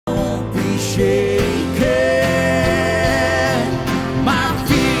shaken. My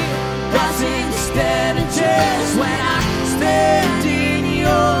fear doesn't stand a chance when I stand in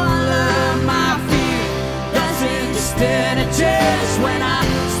your love. My fear doesn't stand a chance when I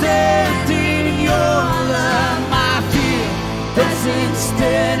stand in your love. My fear doesn't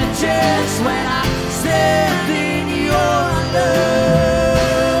stand a chance when I stand in your love.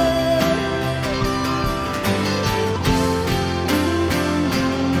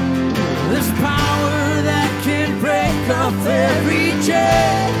 There's power that can break off every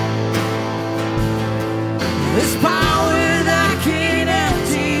chain. There's power that can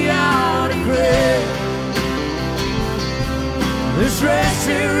empty out a grave. There's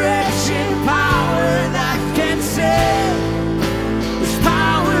resurrection power that can save. There's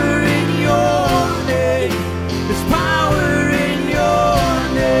power in your name. There's power in your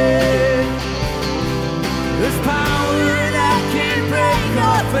name. There's power that can break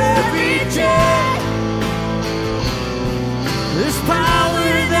off every chain. There's power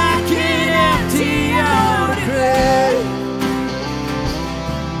that can empty out a grave.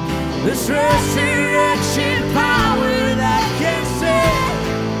 There's resurrection power that can save.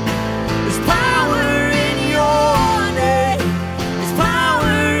 There's power in your name. There's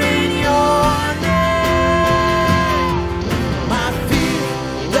power in your name. My fear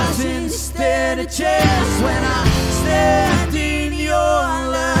doesn't stand a chance when I stand in your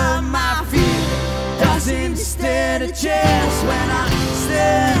love. My fear doesn't stand a chance when I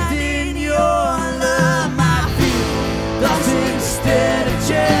stand in your love. My fear doesn't stand a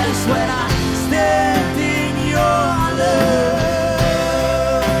chance when I stand in your love.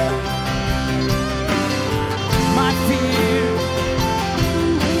 My fear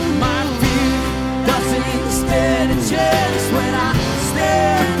doesn't stand a chance when I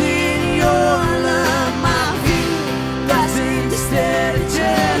stand in your love. My fear doesn't stand a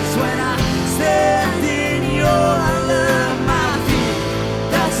chance when I stand in your love. My fear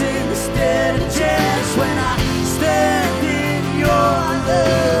doesn't stand a chance when I stand in your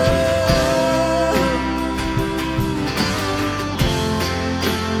love.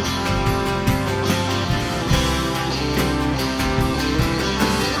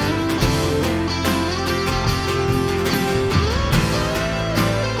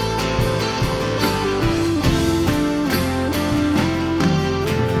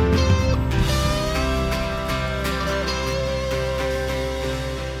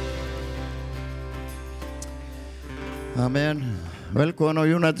 Amen. Velkomin á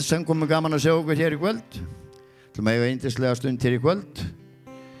United Samkoma, gaman að sjá okkur hér í kvöld. Þú eiga yndislega stund hér í kvöld.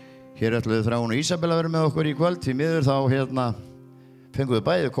 Hér ætluðu Þráin og Ísabel að vera með okkur í kvöld. Því miður þá fenguðu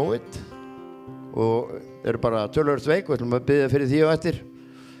bæði COVID og eru bara töluvert veik og ætlum að biðja fyrir því og eftir.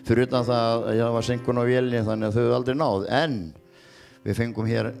 Fyrir utan það að það var senkun á vélinni þannig að þau hefðu aldrei náð. En við fengum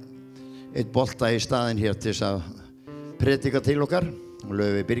hér eitt bolta í staðinn hér til þess að predika til okkar. Og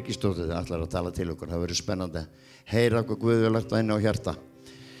Laufey Birgisdóttir ætlar að tala til okkur. Það verður spennandi. Heyra hvað Guð hefur lagt á henni á hjarta.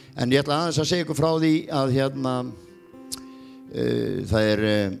 En ég ætla aðeins að segja ykkur frá því að það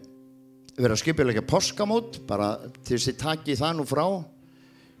verið að skipuleggja páskamót, bara til þess að taki það nú frá.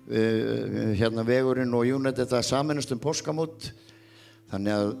 Vegurinn og United það sameinast páskamót.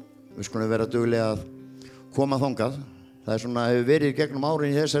 Þannig að við skulum vera duglega að koma þangað. Það svona hefur verið gegnum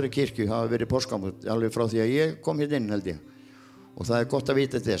árin í þessari kirkju, hafa verið páskamót alveg frá því að ég kom hérna inn held ég. Og það gott að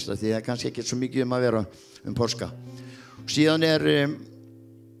vita þess, því það kannski ekki svo mikið að vera páska. Síðan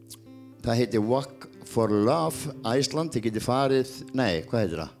það heitir Walk for Love Iceland, þið getur farið, nei, hvað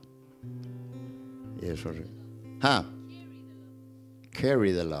heitir það? Ég sorry.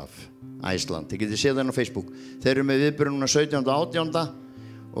 Carry the Love Iceland, þið getur séð það á Facebook. Þeir eru með viðburð núna 17. og 18.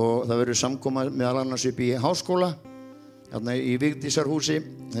 og það verður samkoma meðal annars upp í háskóla, hérna í Vigdísarhúsi,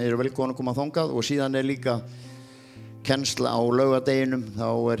 þeir eru velkomin að koma þangað og síðan líka kennsla á laugardeginum,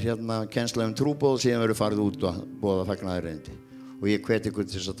 þá kennsla trúboð, síðan verður farið út og boða fagnaðarerindi. Og ég hvet ykkur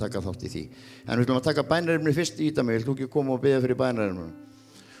til þess að taka þátt í því. En við ætlum að taka bænarefni fyrst í þetta mig, vilt þú ekki koma og biðja fyrir bænarefnum?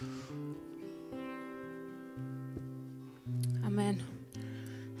 Amen.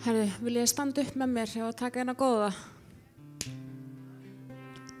 Herru, vil ég standa upp með mér og taka eina góða?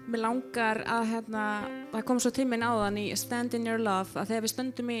 Mér langar að það kom svo tíminn áðan í Stand in your love, að þegar við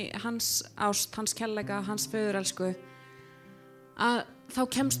stöndum í hans ást, hans kærleika, hans föðurelsku, að þá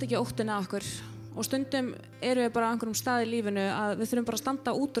kemst ekki óttinn að okkur. Og stundum erum við bara á einhverjum stað í lífinu að við þurfum bara að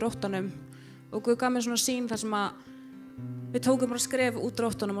standa út úr óttanum. Og Guð gaf mér svona sýn þar sem að við tókum bara skref út úr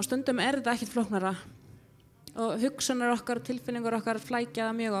óttanum og stundum þetta ekkert flóknara. Og hugsanir okkar og tilfinningar okkar flækja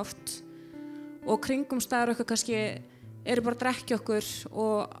það mjög oft. Og kringumstæður okkar kannski eru bara að drekkja okkur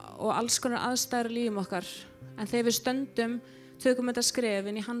og alls konar aðstæður í lífum okkar. En þegar við stöndum, tökum þetta skref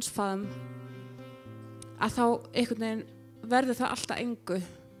inn í hans faðm að þá einhvern veginn verður það alltaf engu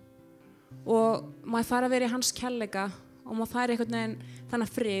og maður fær að vera í hans kærleika og maður fær einhvern veginn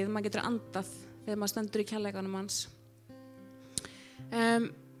þannig frið, maður getur andað þegar maður stendur í kærleikanum hans.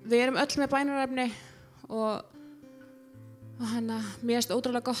 Við erum öll með bænarefni og mér finnst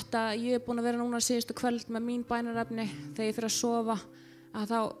ótrúlega gott að ég er búin að vera núna síðustu kvöld með mín bænarefni þegar ég fyrir að sofa að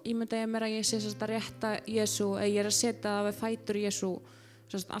þá ímynda ég mér að ég sé að rétta Jesú eða ég er að setja það við fætur Jesú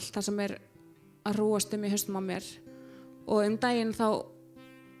allt það sem er að róast í hausnum á mér og daginn þá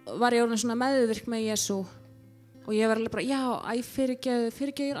var ég orðin svona meðvirk með Jesú og ég var alveg bara já,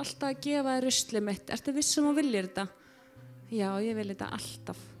 fyrirgefðu, ég er alltaf að gefa þér ruslið mitt, ertu viss að viljir þetta? Já, ég vil þetta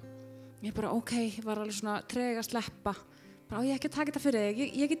alltaf. Ég bara ok, ég var alveg svona treg að sleppa bara ég ekki að taka þetta fyrir þig,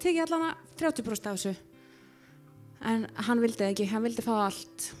 ég ekki tekið allan 30% af þessu en hann vildi ekki, hann vildi fá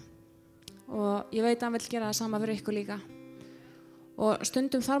allt og ég veit að hann vill gera það sama fyrir ykkur líka og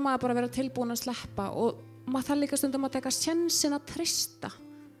stundum þarf maður bara að vera tilbúin að sleppa og maður þarf líka stundum að taka sénsinn að treysta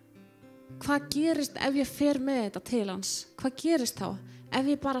hvað gerist ef ég fer með þetta til hans, hvað gerist þá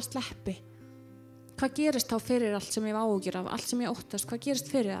ef ég bara sleppi, hvað gerist þá fyrir allt sem ég hef áhyggjur af, allt sem ég óttast, hvað gerist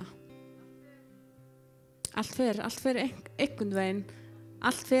fyrir það? Allt fyrir einhvern veginn,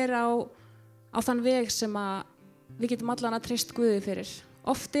 allt fyrir á þann veg sem að við getum allan að treysta Guði fyrir.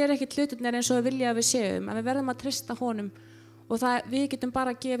 Oft ekki hlutirnir eins og við vilja að við séum, en við verðum að treysta honum og við getum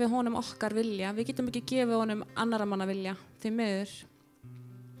bara að gefa honum okkar vilja, við getum ekki að gefa honum annarra manna vilja, því miður.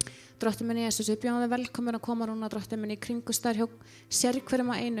 Drottinn minn Jesús, við bjóðum þig velkomin að koma núna, Drottinn minn, í kringumstæður hjá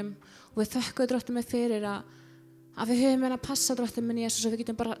sérhverjum að einum og við þökkum Drottinn minn fyrir að við höfum að passa Drottinn minn Jesús og við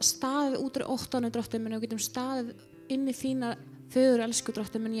getum bara staðið út úr óttanum Drottinn minn og getum staðið inn í þína föður elsku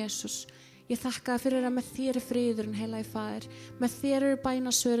Drottinn minn Jesús. Ég þakka þér fyrir að með þér er friðurinn, heilagi Faðir, með þér eru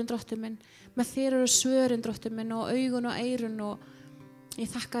bænasvörin Drottinn minn, með þér eru svörin Drottinn minn og augun og eyrun og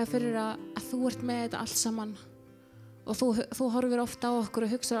ég þakka þér fyrir að þú ert með þetta allt saman og þú horfir ofta á okkur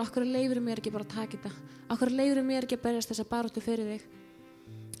og hugsar okkur leifir mér ekki bara að taka þetta, okkur leifir mér ekki að berjast þessa baráttu fyrir þig.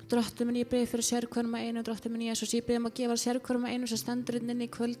 Drottinn minn, ég bið fyrir sérhverjum að einu, Drottinn minn Jesús, ég bið að gefa sérhverjum að einu sem stendur inn í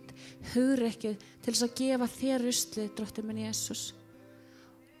kvöld hugrekkið til þess að gefa þér ruslið, Drottinn minn Jesús.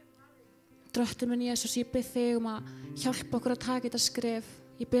 Drottinn minn Jesús, ég bið þig að hjálpa okkur að taka þetta skref.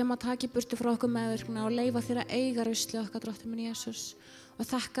 Ég bið að taka í burtu frá okkur meðvirkna og leyfa þér að eiga ruslið okkar, Drottinn minn Jesús. Og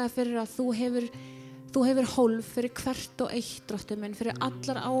þakka þér fyrir að þú hefur hólf fyrir hvert og eitt, Drottinn minn, fyrir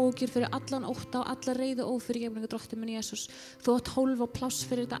allar áhyggjur, fyrir allan ótta og allar reiði og ófyrirgefningu, Drottinn minn Jesús. Þú átt hólf og pláss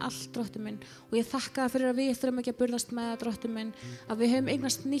fyrir þetta allt, Drottinn minn. Og ég þakka þér fyrir að við þurfum ekki að burðast með það, Drottinn minn, að við höfum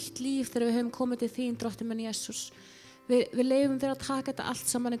eignast nýtt líf þegar við höfum komið til þín, Drottinn minn Jesús. Við leyfum þér að taka þetta allt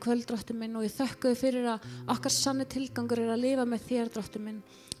saman í kvöld, Drottinn minn, og ég þökka þér fyrir að okkar sanni tilgangur að lifa með þér, Drottinn minn.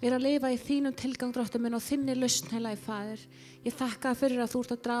 Að lifa í þínum tilgang, Drottinn minn, og þinni lausn, heilagi Faðir. Ég þakka þér fyrir að þú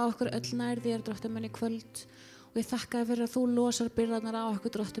ert að draga okkur öll nær þér, Drottinn minn, í kvöld. Og ég þakka þér fyrir að þú losar byrðarnar á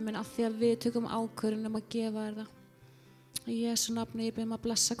okkur, Drottinn minn, af því að við tökum ákvörðun að gefa þér það. Í Jesú nafni ég bið að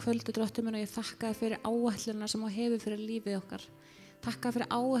blessa kvöldu, Drottinn minn, og ég þakka þér fyrir áætlunina sem þú hefur fyrir lífið okkar. Takka fyrir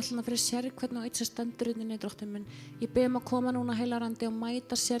áætlunina fyrir sérhvern og eitt sem stendur inni, Drottinn minn. Ég bið að koma núna heilarandi og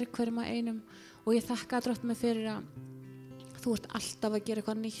mæta sérhverjum að einum og ég þakka þér, Drottinn minn, fyrir að þú ert alltaf að gera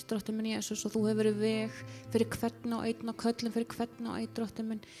eitthvað nýtt, Drottinn minn Jesús, og þú hefur verið veg fyrir hvern og einn og köllum fyrir hvern og einn, Drottinn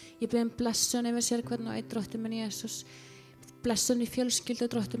minn. Ég bið blessun yfir sérhvern og einn, Drottinn minn Jesús. Blessun í fjölskyldu,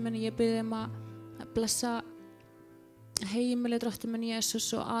 Drottinn minn. Ég bið að blessa heimili, Drottinn minn Jesús,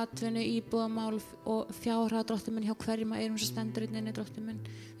 og atvinnu, íbúðamál og fjárhag, Drottinn minn, hjá hverjum að einum sem stendur inni, Drottinn minn.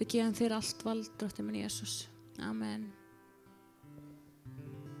 Við gefum þér allt vald, Drottinn minn Jesús. Amen.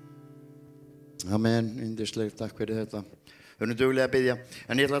 Amen, yndislegt, takk fyrir þetta. Við erum duglega að biðja.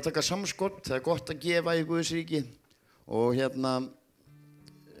 En ég ætla að taka samskott, það er gott að gefa í Guðs ríki og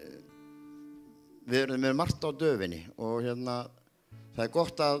við erum margt á döfinni og það er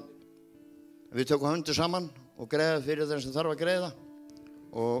gott að við tökum höndu saman og greiða fyrir þeim sem þarf að greiða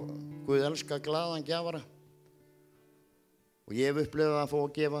og Guð elskar glaðan gjafara og ég hef upplifað að fá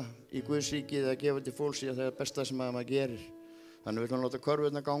að gefa í Guðs ríki eða gefa til fólks það er besta sem maður gerir. Þannig við ætlum að láta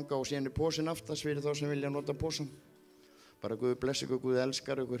körfurnar ganga og síðan pósinn aftast fyrir þá sem vilja nota pósinn. Bara Guð blessi ykkur, Guð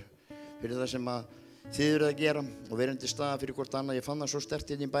elskar ykkur fyrir það sem að þið eruð að gera og verðum til staða fyrir hvort annað. Ég fann það svo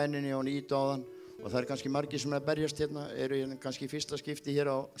sterkt hérna í bæninni og nýtt á þann og það er kannski margir sem er að berjast hérna, eru hérna kannski í fyrsta skipti hér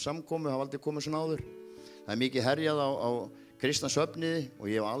á Samkomu, hafa aldrei komið svona áður. Það er mikið herjað á kristna söfniði og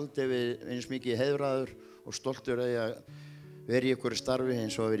ég hef aldrei verið eins mikið heiðraður og stoltur að vera í ykkur starfi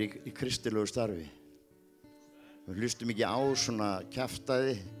eins og að vera í kristilegu starfi. Við hlustum ekki á svona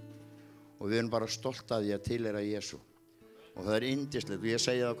kjaftaði og við erum bara stolt að því að tilheyra Jesú. Og það er yndislegt og ég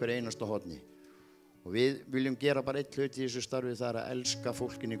segi það á hverju einasta horni. Og við viljum gera bara eitt hlut í þessu starfi, það er að elska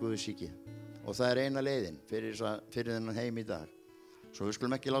fólkin í Guðs ríki. og það eina leiðin fyrir þennan heim í dag. Svo við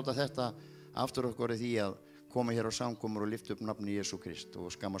skulum ekki láta þetta aftur okkur í því að koma hér á samkomur og lyfta upp nafni Jesú Krist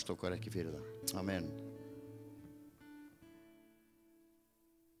og skammast okkar ekki fyrir það. Amen.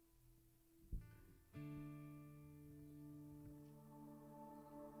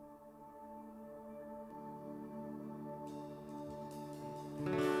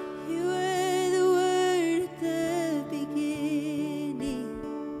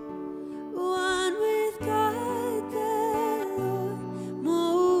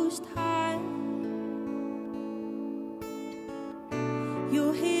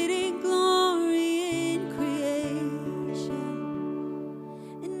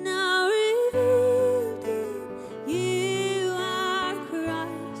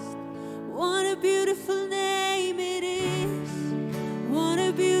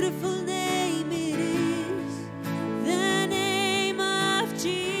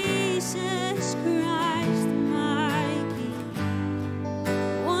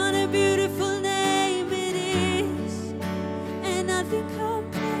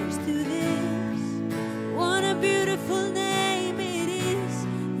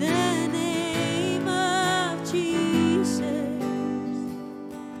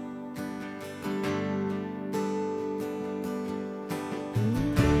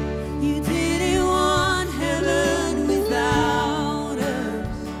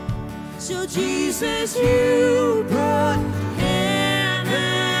 Jesus, you brought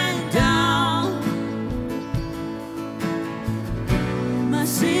heaven down. My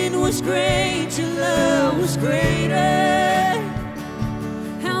sin was great, your love was greater.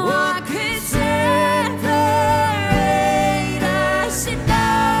 How I could separate us in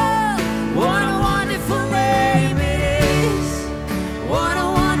love. What a wonderful name it is. What a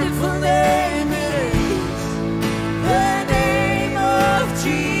wonderful name it is. The name of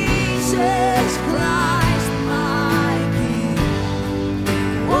Jesus Christ, my King.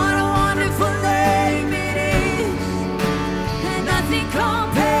 What a wonderful name it is, and nothing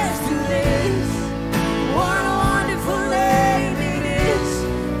compares to this. What a wonderful name.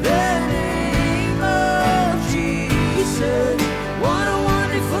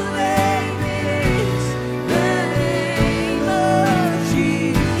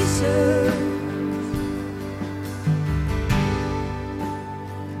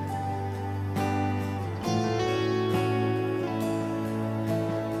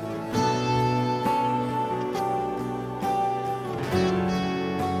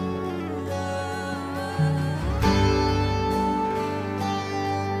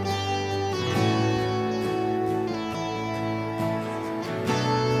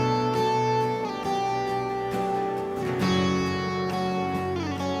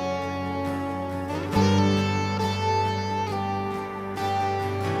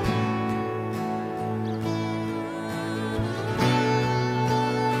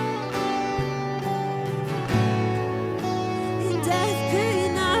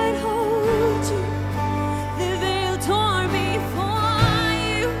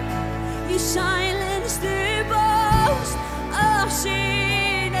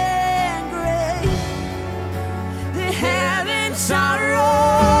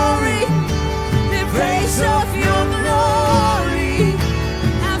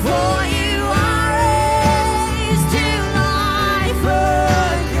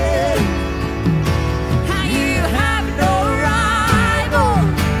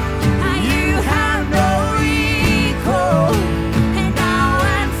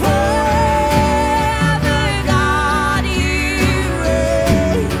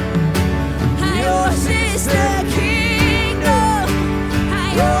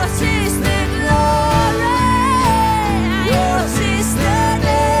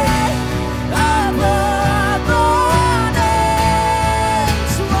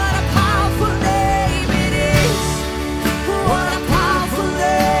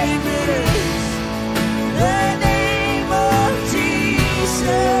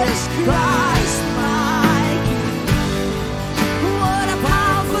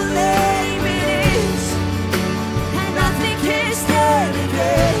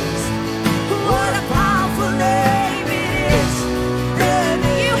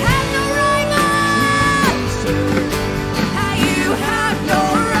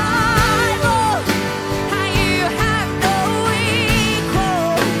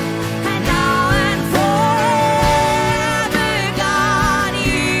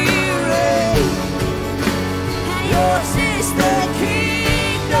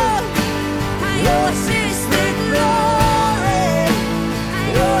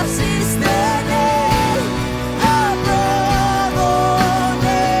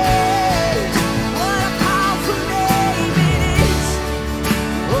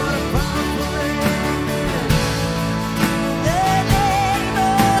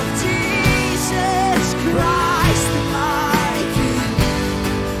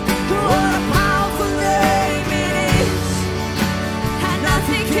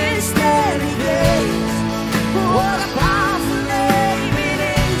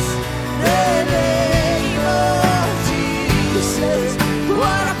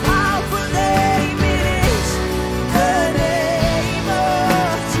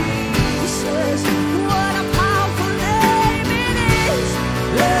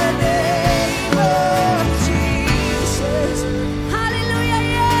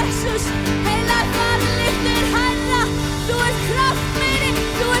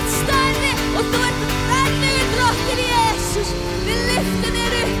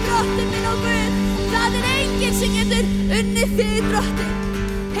 drottinn.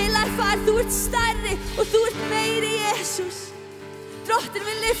 Heilagur Faðir, þú ert stærri og þú ert meiri, Jesús. Drottinn,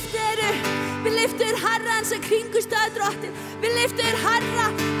 við lyftum þér upp. Við lyftum þér Herra eins og kringumstæður, drottinn. Við lyftum þér Herra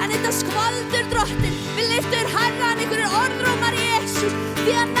en þetta skvaldur, drottinn. Við lyftum þér Herra en einhverjir orðrómar, Jesús.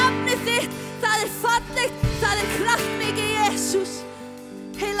 Því að nafnið þitt, það er fallegt, það er kraftmikið, Jesús.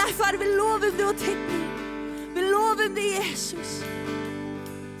 Heilagur Faðir, við lofum þig og tignum. Við lofum þig, Jesús.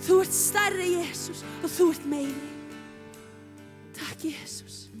 Þú ert stærri, Jesús, og þú ert meiri. Takk,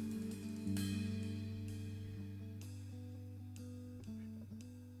 Jesús.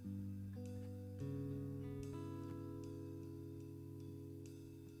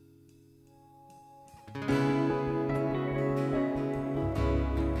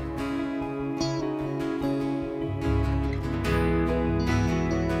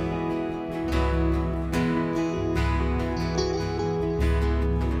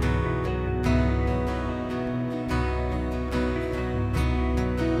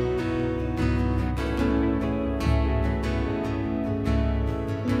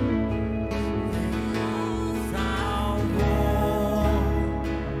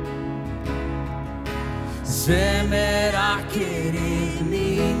 Sem akkeri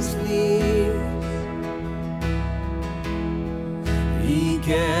míns lífs í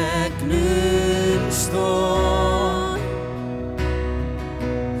gegnum storm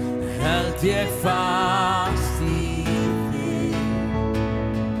held ég fast í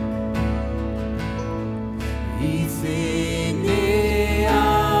þinni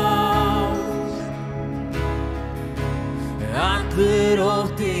ást. Allur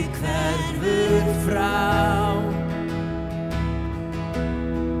ótti hverfur frá.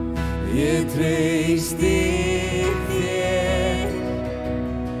 Ég treysti þér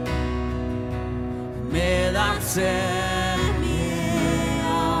með allt sem ég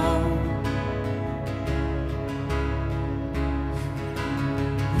á.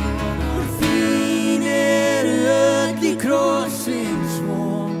 Loforð þín eru öll í krossins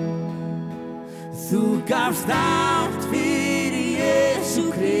von. Þú gafst allt fyrir Jesú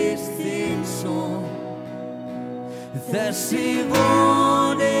Krist þinn son. Þessi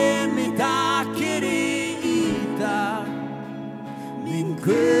von mitt akkeri í dag. Minn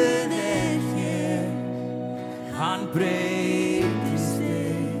Guð hér, hann breytist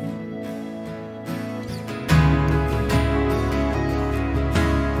þig.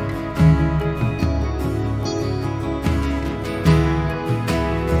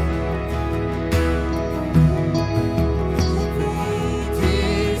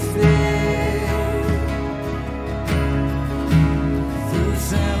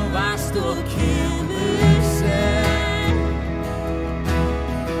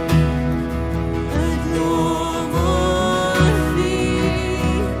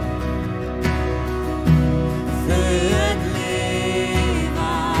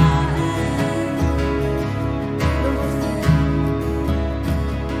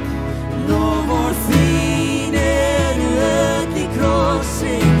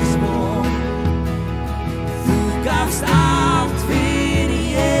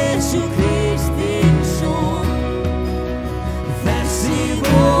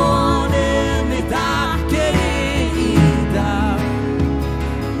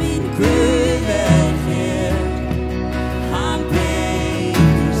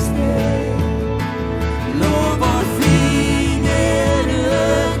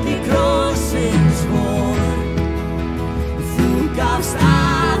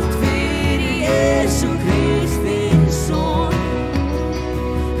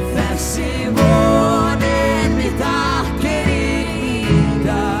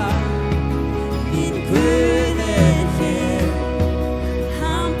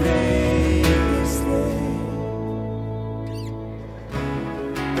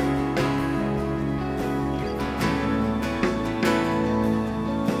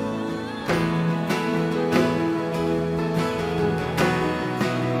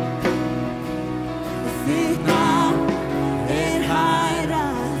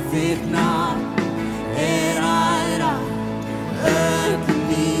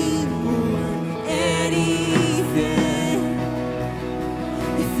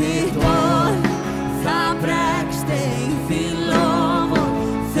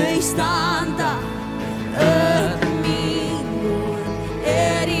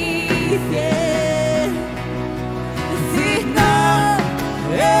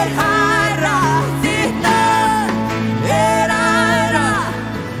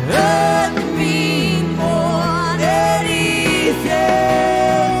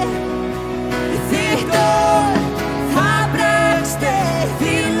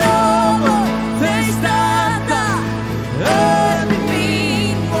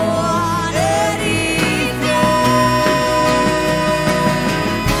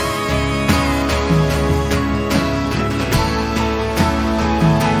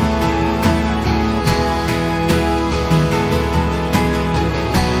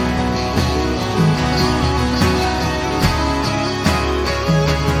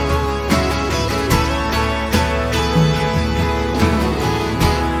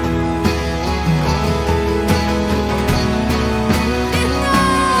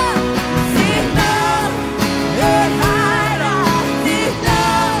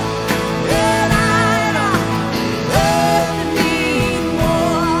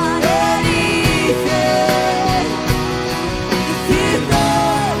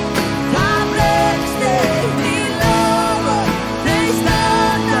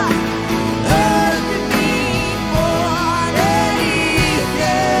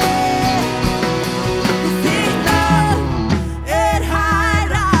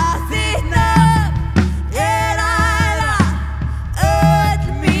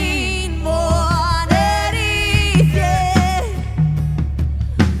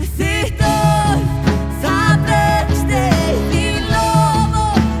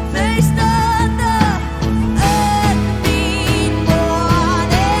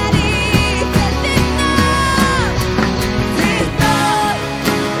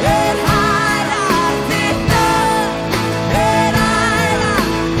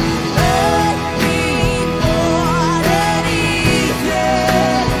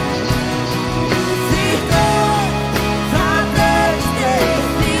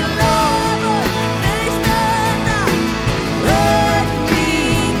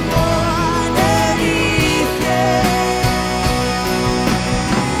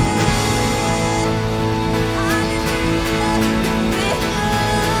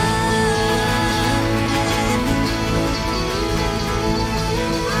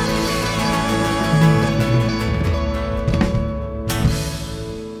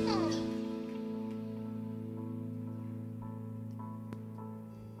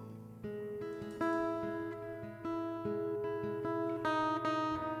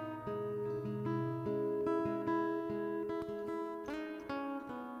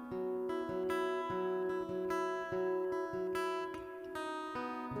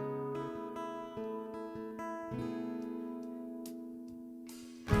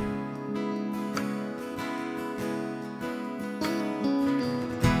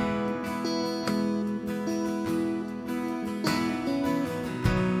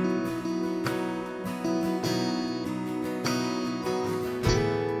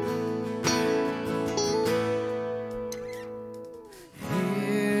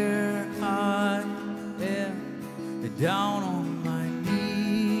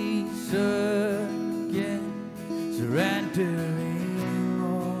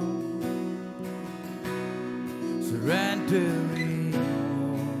 surrendering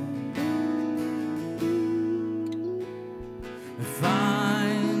all.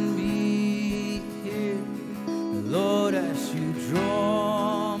 Find me here, Lord, as you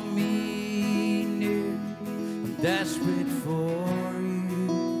draw me near. I'm desperate for you,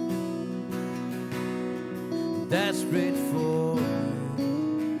 I'm desperate for you,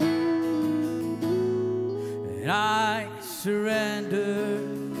 and I surrender.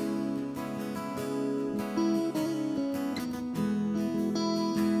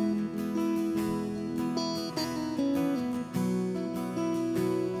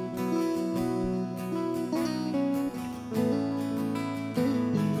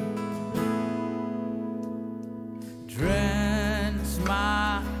 Drench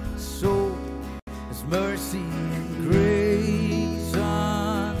my soul as mercy and grace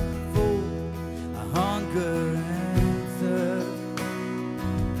unfold. I hunger and thirst,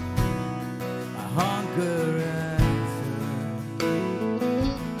 I hunger and thirst.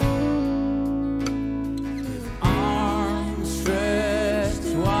 With arms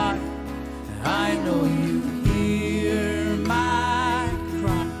stretched wide, I know you hear my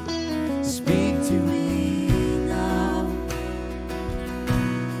cry. Speak to me.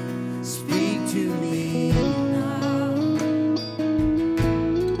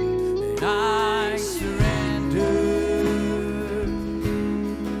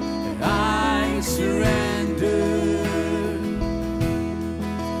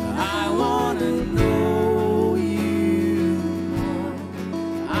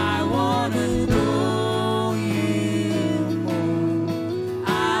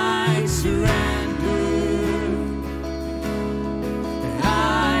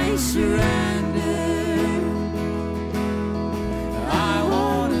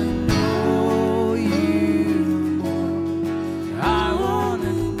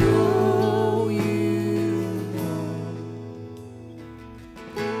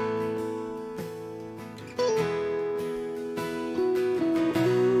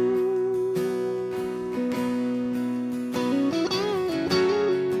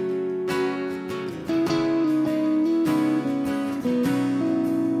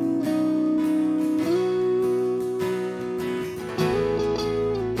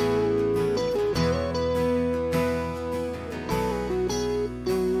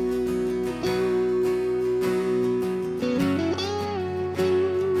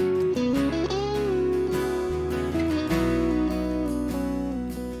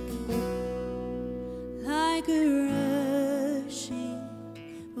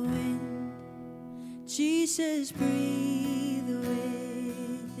 Jesus, breathe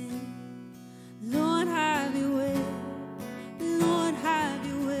within. Lord, have your way. Lord, have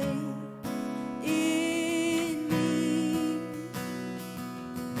your way in me.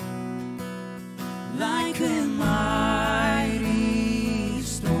 Like a mighty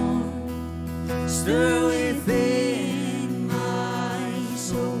storm, stir within my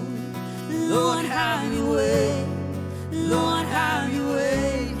soul. Lord, have your way. Lord, have your way.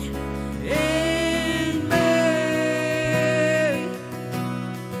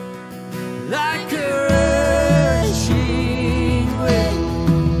 Like a rushing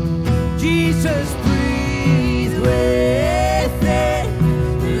wind, Jesus, breathe within.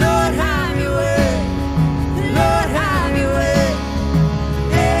 Lord, have your way. Lord, have your way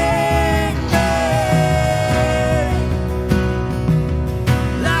in me.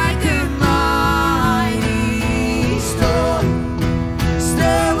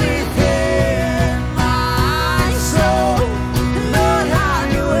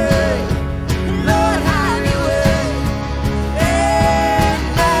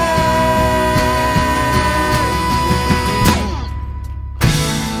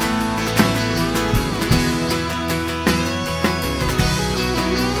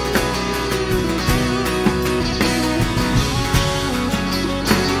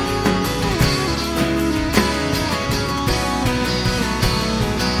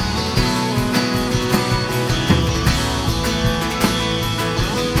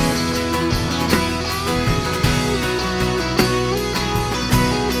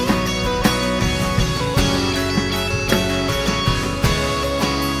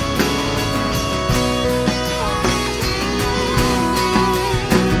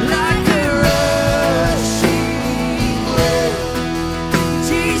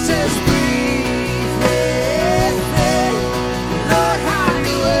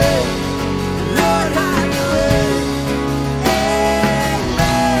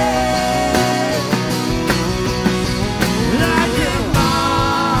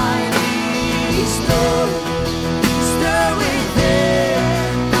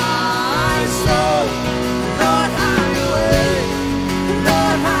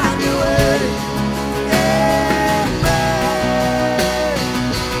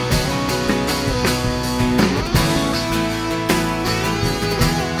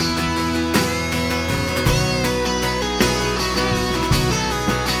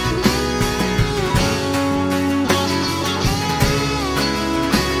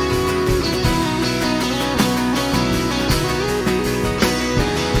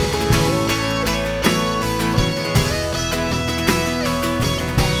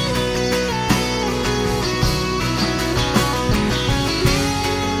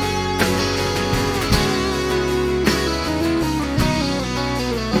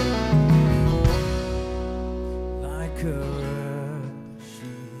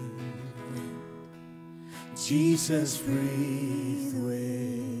 Jesus, breathe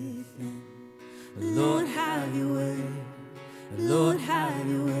within. Lord, have your way. Lord, have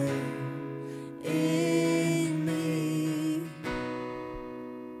your way in me.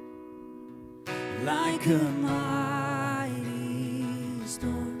 Like a mighty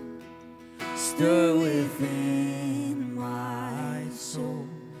storm, stir within my soul.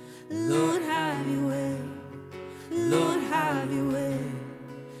 Lord, have your way. Lord, have your way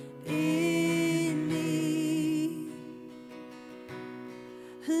in me.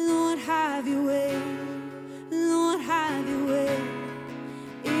 Lord, have your way. Lord, have your way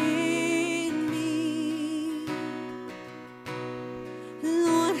in me.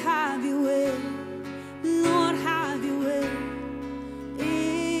 Lord, have your way. Lord, have your way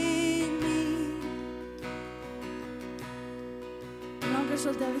in me. Mér langar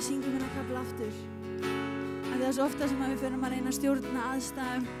svolítið að við syngjum hérna kafla aftur. Það er svo ofta sem við förum að reyna að stjórna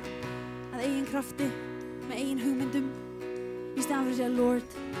aðstæðum að eigin krafti, með eigin hugmyndum, í staðan fyrir að segja Lord,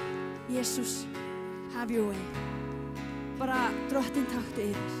 Jesus, have your way. Bara drottinn taktu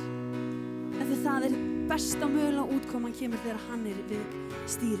yfir. Af því það er besta mögulega útkoman kemur þegar hann er við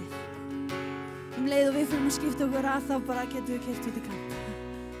stýrið. Leið og við fyrir að skipta okkur að þá bara getum við keyrt út í kant.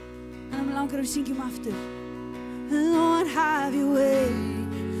 Þannig að mér langar að við syngjum aftur. Lord, have your way.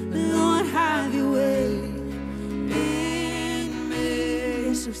 Lord, have your way.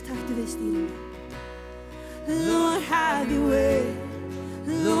 Jesus, taktu við stýrinu. Lord, have your way.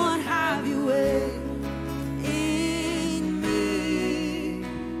 Lord, have your way in me.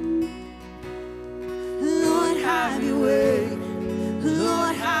 Lord, have your way.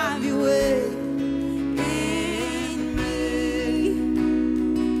 Lord, have your way in me.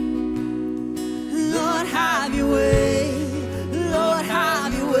 Lord, have your way. Lord,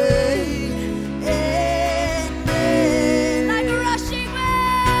 have your way.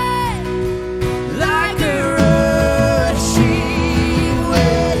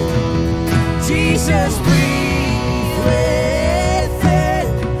 Jesus, breathe within.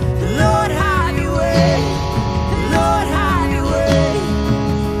 Lord, have your way. Lord, have your way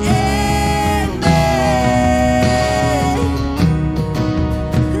in me.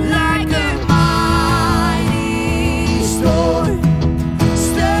 Like a mighty storm,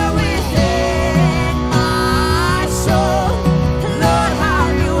 stir within my soul. Lord,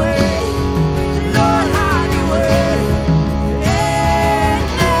 have your way. Lord, have your way.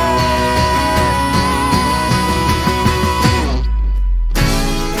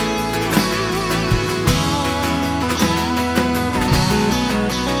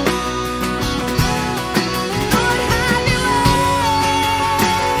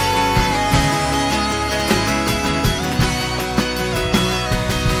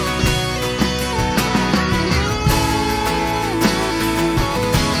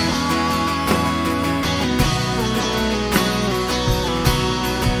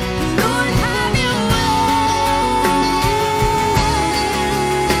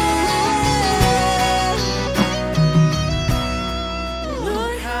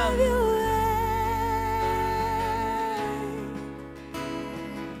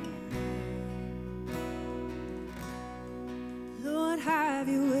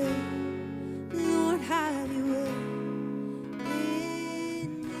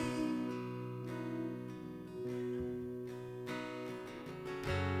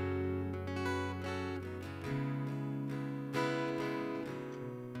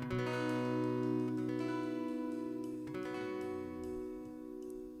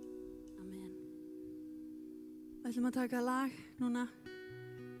 Við ætlum að taka lag núna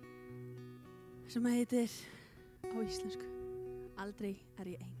sem heitir á íslensku Aldrei er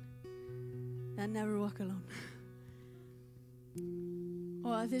ég ein. eða Never Walk Alone.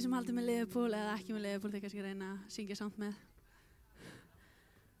 Og að þið sem haldið með Liverpool eða ekki með Liverpool þið kannski reyna að syngja samt með.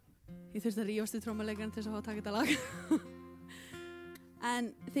 Ég þurfti að rífast í trommuleikarinn til þess að fá að taka þetta lag. En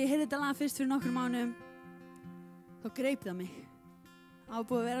þegar ég heyrði þetta lag fyrst fyrir nokkrum mánuðum þá greip það mig. Það var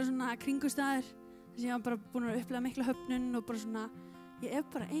búið að vera svona kringumstæður þess að ég var bara búin að upplega mikla höfnun og bara svona, ég er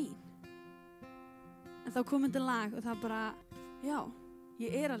bara ein. En þá kom þetta lag og það bara, já, ég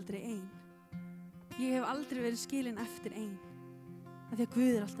er aldrei ein. Ég hef aldrei verið skilin eftir ein. Af því að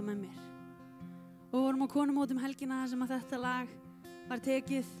Guð er alltaf með mér. Og við vorum á konumótum helgina sem að þetta lag var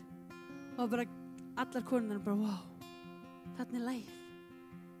tekið og bara allar konurnar bara, wow, þarna er lagið.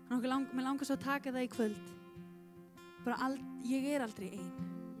 Mér langar svo að taka það í kvöld. Bara ég er aldrei ein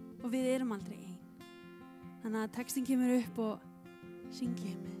og við erum aldrei ein. Þannig að textin kemur upp og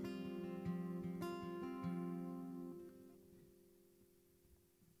syngjum með.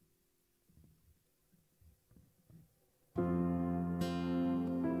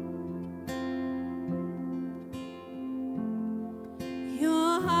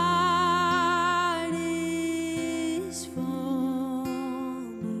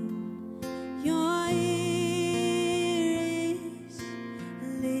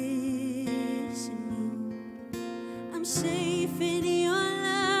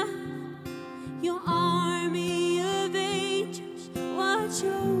 watch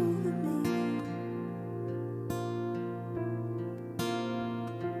over me.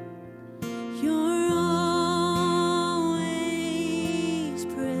 You're always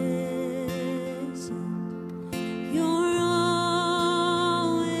present. You're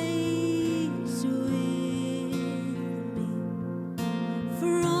always with me.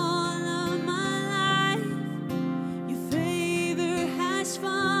 For all of my life, your favor has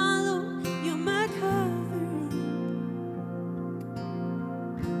followed. You're my covering.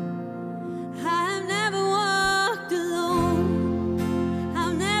 I've never walked alone.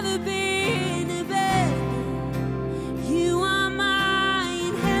 I've never been abandoned. You are my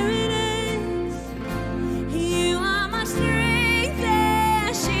inheritance. You are my strength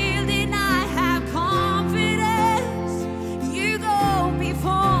and shield, and I have confidence. You go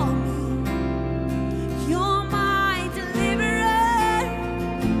before me. You're my deliverer.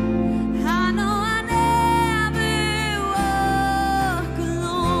 I know I never walk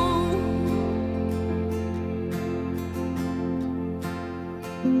alone.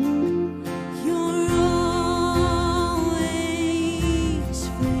 You're always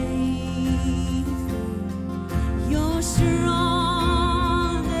faithful. You're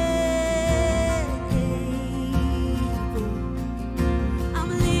strong and able. I'm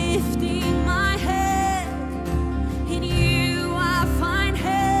lifting my head. In you I find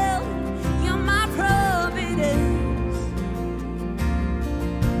help. You're my providence.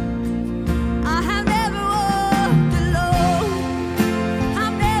 I have never walked alone.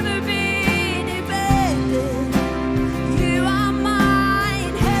 I've never been abandoned. You are my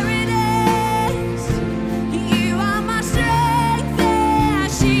inheritance. You are my strength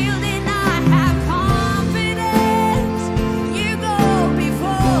and shield, and I have confidence. You go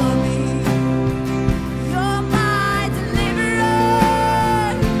before me. You're my deliverer.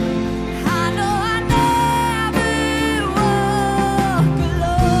 I know I never walk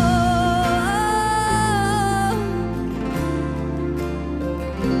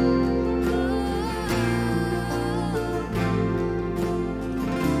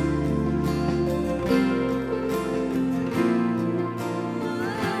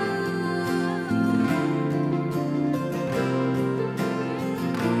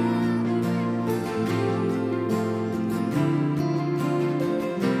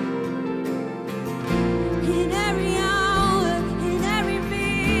in every hour, in every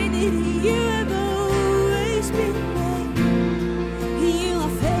minute, you have always been there. You are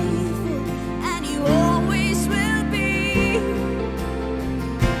faithful, and you always will be.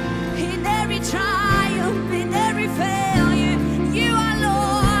 In every triumph, in every failure, you are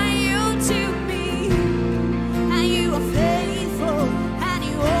loyal to me. And you are faithful, and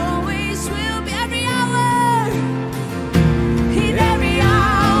you always will be. Every hour, in every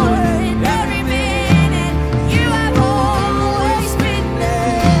hour, in every minute, you have always been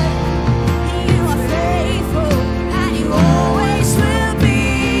there.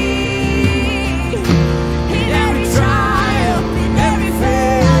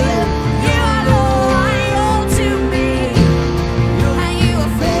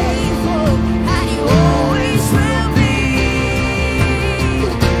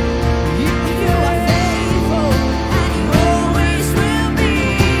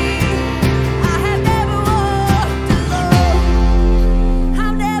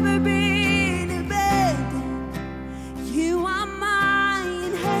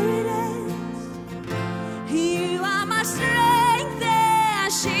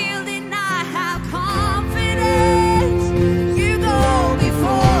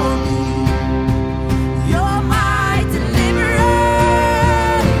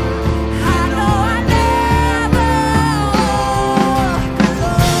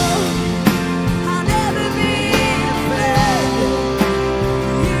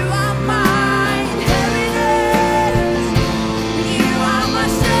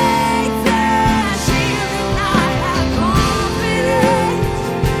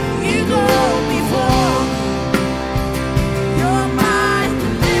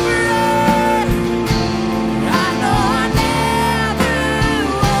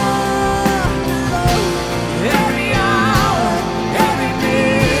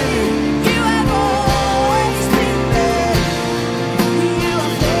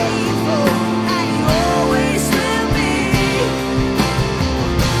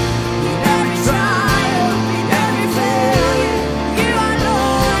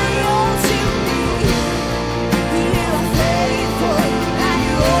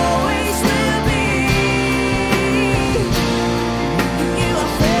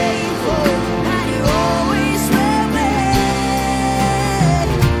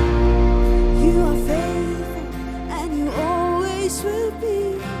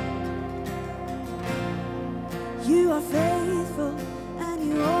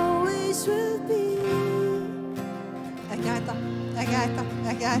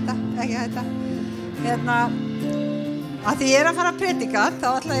 hætta. Hérna, að því ég að fara að predika, þá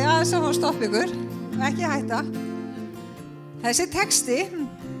ætla ég aðeins að fá að stoppa ykkur, ekki hætta. Þessi texti,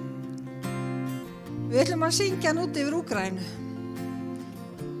 við ætlum að syngja hann út yfir Úkraínu.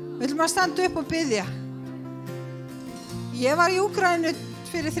 Við ætlum að standa upp og biðja. Ég var í Úkraínu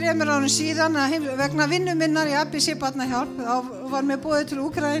fyrir 3 árum síðan vegna vinnu minnar í ABC Barnahjálp. Þá var mér boðið til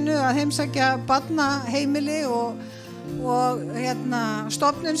Úkraínu að heimsækja barnaheimili og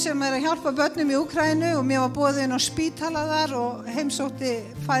stofnun sem að hjálpa börnum í Úkraínu og mér var boðið inn á spítala þar og heimsótti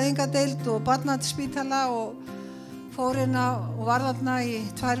fæðingadeild og barnaspítala og fór inn og var þarna í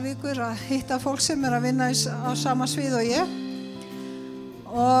 2 vikur að hitta fólk sem að vinna á sama svið og ég.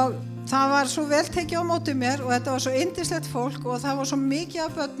 Og það var svo vel tekið á móti mér og þetta var svo yndislegt fólk og það var svo mikið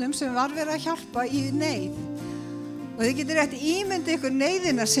af börnum sem var verið að hjálpa í neyð. Og þið getur rétt ímyndið ykkur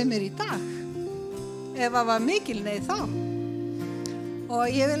neyðina sem í dag, ef það var mikil neyð þá. Og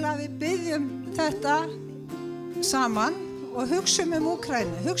ég vil að við biðjum þetta saman og hugsum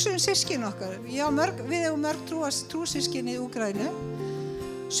Úkraínu, hugsum systkin okkar. Við hefum mörg trúsyskin í Úkraínu.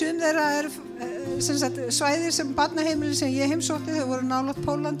 Sum þeirra svæðir sem barnaheimili sem ég heimsótti, þau voru nálægt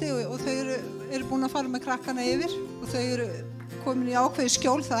Pólandi og þau eru búin að fara með krakkana yfir og þau eru komin í ákveðið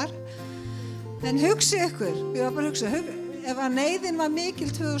skjól þar. En hugsið ykkur, ég var bara að hugsa, ef að neyðin var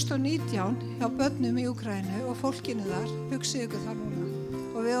mikil 2019 hjá börnum í Úkraínu og fólkinu þar, hugsið ykkur það núna.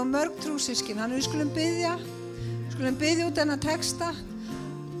 Og við hefum mörg trúsyskin, þannig við skulum biðja út þennan texta,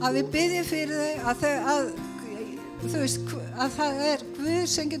 að við biðjum fyrir þau að það Guð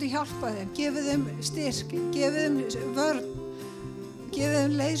sem getur hjálpað þeim, gefið þeim styrk, gefið þeim vörn, gefið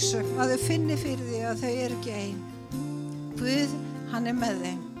þeim leiðsögn, að þau finni fyrir því að þau eru ekki ein. Guð, hann með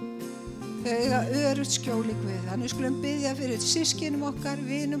þeim. Þau eiga öruggt skjól í Guð. Þannig við skulum biðja fyrir systkinum okkar,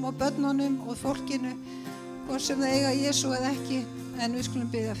 vinum og börnunum og fólkinu, hvort sem þau eiga Jesú eða ekki, en við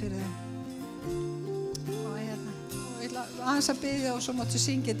skulum biðja fyrir þeim. Aðeins að biðja og svo máttu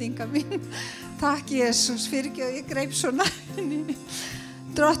syngja dinga mín. Takk Jesús, fyrirgefðu, ég greip svona.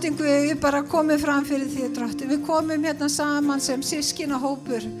 Drottin Guð, við bara komum fram fyrir því, drottin. Við komum hérna saman sem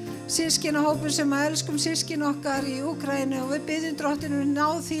systkinahópur sem að elskum systkin okkar í Úkraínu og við biðjum drottin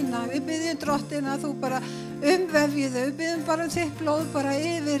náð þína. Við biðjum drottin að þú bara umvefji þau. Við biðjum bara þitt blóð bara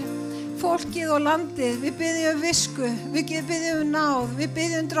yfir fólkið og landið, við biðjum visku, við biðjum náð, við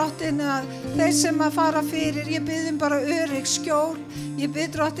biðjum drottin að þeir sem að fara fyrir, ég biðjum bara örygg, skjól, ég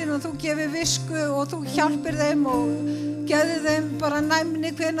bið drottin að þú gefir visku og þú hjálpir þeim og gefur þeim bara næmni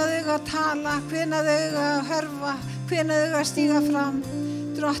hvenær þau að tala, hvenær þau að hörfa, hvenær þau að stíga fram.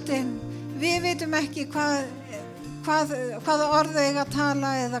 Drottin, við vitum ekki hvaða orð þau að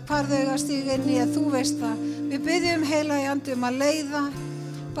tala eða hvar þau að stíga inn í, að þú veist það. Við biðjum Heilagi Andi að leiða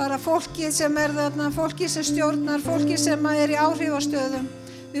bara fólkið sem þarna, fólkið sem stjórnar, fólkið sem í áhrifastöðum.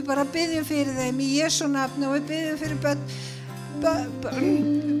 Við bara biðjum fyrir þeim í Jesú nafni og við biðjum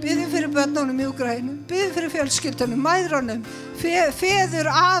fyrir börnunum í Úkraínu, biðjum fyrir fjölskyldunum, mæðrunum,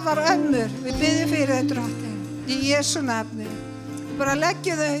 feður, afar, ömmur. Við biðjum fyrir þeim, drottin, í Jesú nafni. Við bara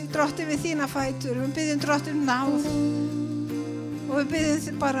leggjum þau, drottin, við þína fætur. Við biðjum drottin náð og við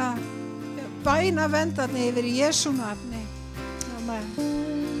biðjum bara bæna vendarni yfir í Jesú nafni. Amen.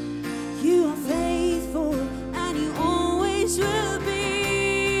 You are faithful and you always will be.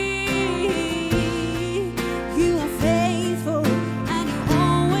 You are faithful and you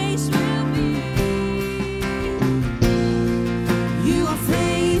always will be. You are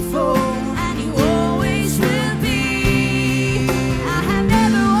faithful and you always will be. I have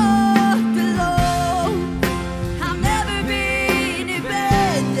never walked alone. I've never been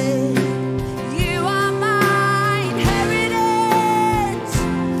abandoned. You are my inheritance.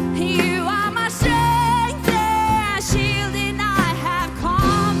 You are my strength and shield, and I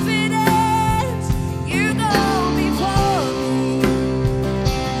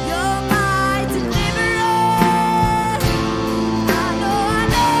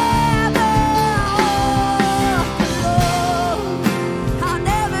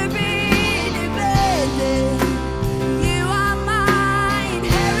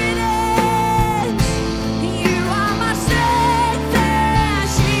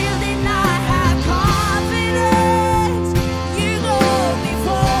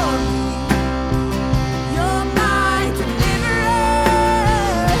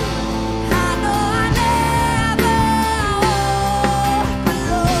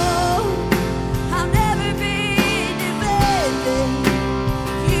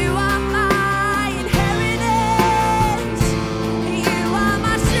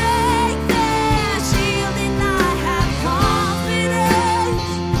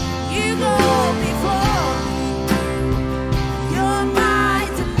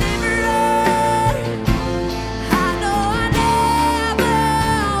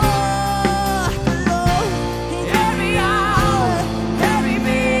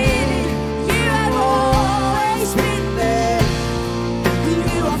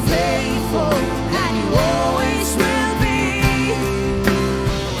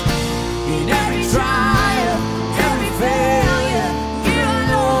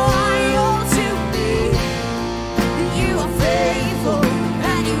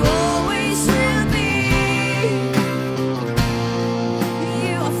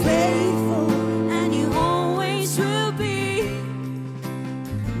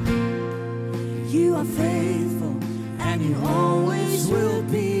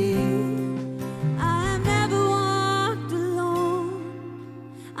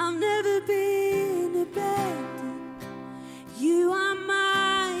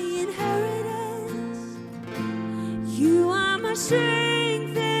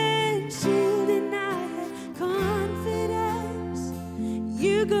strength and shield, and I have confidence.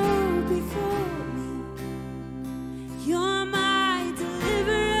 You go before me. You're my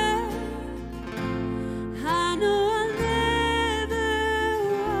deliverer. I know I'll never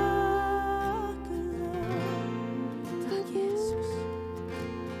walk alone. Tack Jesus.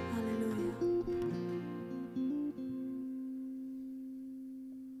 Halleluja.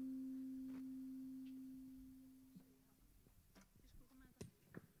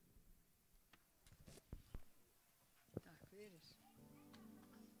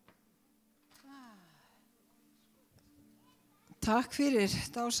 Takk fyrir,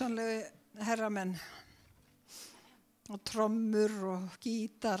 dásamlegu herramenn. Og trommur og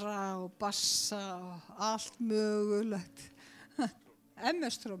gítara og bassa og allt mögulegt.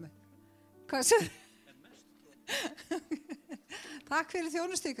 MS-trommi. Hvað sér? Takk fyrir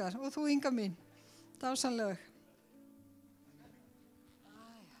þjónustu ykkar og þú Inga mín. Dásamlegu.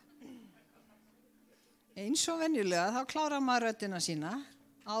 Eins og venjulega þá klárar maður röddina sína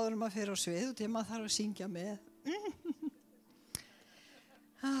áður maður fer á svið og þegar maður þarf að syngja með.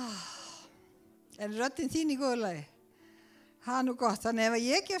 En röddin þín í góðu lagi. Það er nú gott, þannig ef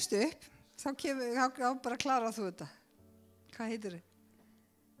ég gefst upp þá bara klárar þú þetta. Hvað heitir þið?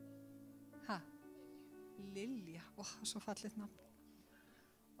 Lilja, svo fallegt nafn.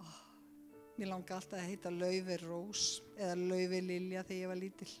 Mér langar alltaf að heita Laufi Rós eða Laufi Lilja þegar ég var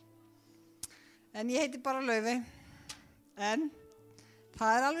lítil. En ég heiti bara Laufi. En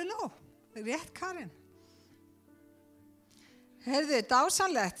það er alveg nóg. Rétt Karin. Heyrðu,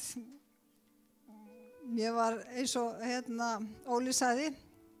 dásamlegt. Mér var eins og Óli sagði,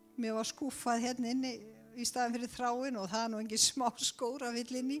 mér var skúffað hérna inni í staðin fyrir þráin og það er nú engin smá skór að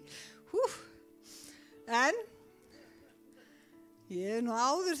vill inn í. En ég hef nú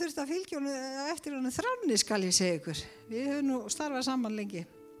áður þurft að fylgja eftir honum Þráni, skal ég segja ykkur. Við höfum nú starfað saman lengi.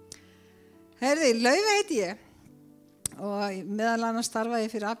 Heyrðu, Laufi heiti ég og meðal annars starfaði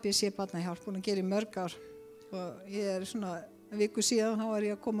ég fyrir ABC Barnahjálp, búin að gera í mörg ár. Og ég er svona viku síðan, þá var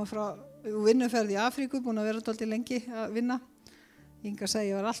ég að koma frá vinnuferð í Afríku, búin að vera dálítið lengi að vinna. Inga sagði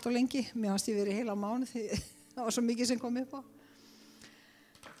ég var allt of lengi, mér fannst ég verið heila mánuð því það var svo mikið sem kom upp á.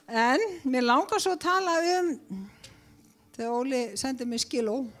 En mér langar svo að tala þegar Óli sendi mig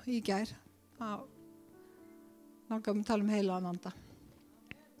skiló í gær, þá langar mig að tala heilagan anda.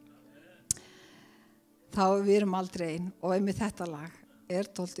 Þá við erum aldrei ein og einmitt þetta lag er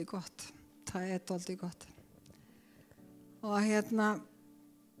dálítið gott. Það er dálítið gott. Og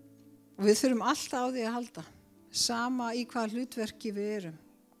við þurfum alltaf á því að halda, sama í hvað hlutverki við erum,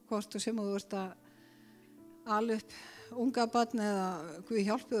 hvort og sem þú ert að ala upp unga barn eða Guð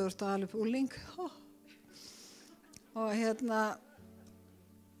hjálpi þú ert að ala upp úling. Og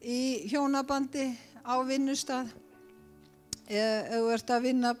í hjónabandi á vinnustað, ef þú ert að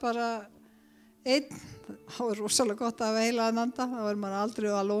vinna bara einn, þá er rosalega gott að hafa heilagan anda, þá er maður aldrei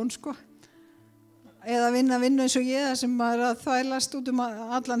alone sko. Eða vinna vinnu eins og ég, þar sem maður er að þvælast út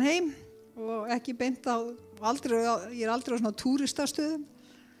allan heim og ekki beint á, ég er aldrei á svona túristastöðum.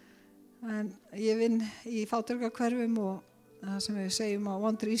 En ég vinn í fátækrahverfum og það sem við segjum á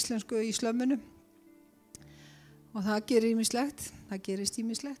vondri íslensku í slömmunum. Og það gerist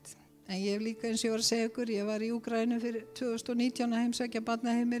ýmislegt. En ég hef líka eins og ég var að segja ykkur, ég var í Úkraínu fyrir 2019 að heimsækja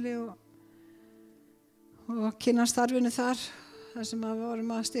barnaheimili og kynna starfinu þar sem við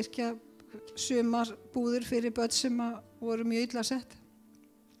vorum að styrkja sumar búðir fyrir börn sem voru mjög illa sett.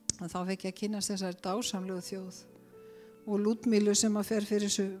 Og þá fekk ég að kynnast þessari dásamlegu þjóð og Lúdmílu sem að fer fyrir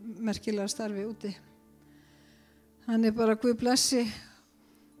þessu merkilega starfi úti. Þannig bara Guð blessi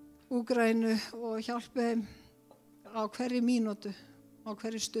Úkraínu og hjálpi þeim á hverri mínútu, á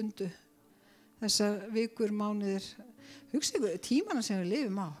hverri stundu, þessar vikur, mánuðir. Hugsa ykkur, tímana sem við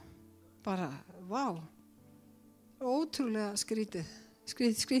lifum á, bara, vá, ótrúlega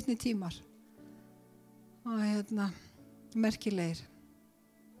skrýtni tímar og merkilegir.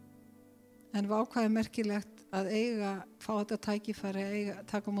 En vá hvað er merkilegt að fá þetta tækifæri að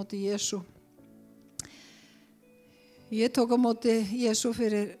taka á móti Jesú. Ég tók á móti Jesú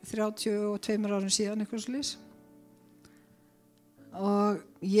fyrir 32 árum síðan eitthvað slís. Og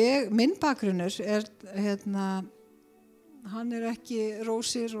minn bakgrunnur er, hann er ekki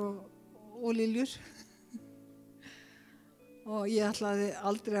rósir og liljur. Og ég ætlaði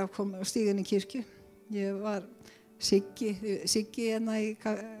aldrei að koma og stíga inn í kirkju. Ég var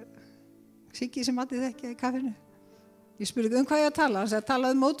Siggi sem allir þekkja í kaffinu. Ég spurði hvað ég að tala, hann sagði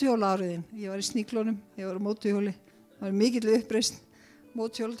talaði mótuhjóla áriðin. Ég var í sníklunum, ég var á mótuhjóli. Það var mikill uppreisn,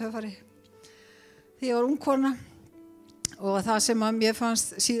 mótuhjólatöfari. Þegar ég var ungkona og það sem að mér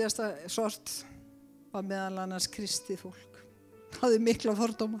fannst síðasta sort var meðal annars kristið fólk. hafði mikla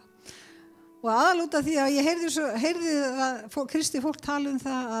fordóma. Og aðalút af því að ég heyrði að kristi fólk tala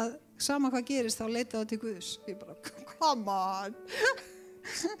það að sama hvað gerist þá leita það til Guðs. Ég bara, come on.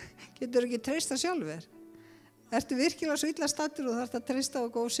 Getur ekki treysta sjálfur? Ertu virkilega svo illa staddur og þarft að treysta á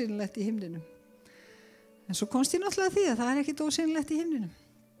ósýnilegt í himninum? En svo komst ég náttúrulega að því að það ekkert ósýnilegt í himninum.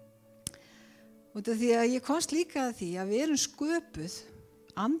 Og því að ég komst líka að því að við erum sköpuð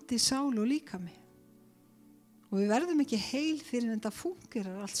andi, sál og líkami. Og við verðum ekki heil fyrir en þetta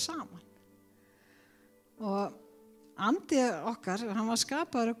fungerar allt saman. Og andi okkar, hann var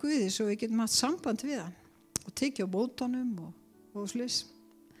skapaður af Guði svo við getum haft samband við hann og tekið á mótunum og slis.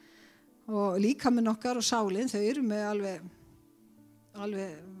 Og líkaminn okkar og sálinn, þau eru með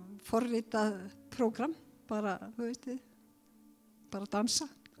alveg forritað prógram, bara, þú veist þið, bara dansa.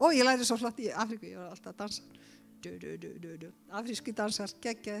 Og ég læri svo flott í Afríku, ég var alltaf að dansa. Afríski dansar,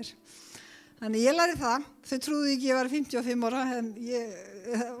 geggjaðir. Þannig ég læri það, þau trúðu ekki ég var 55 ára,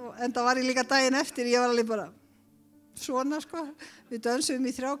 en það var ég líka daginn eftir, ég var alveg bara svona, sko. Við dansum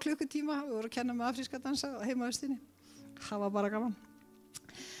í 3 klukkutíma, við vorum að kenna með afríska dansa á heimavistinni. Það var bara gaman.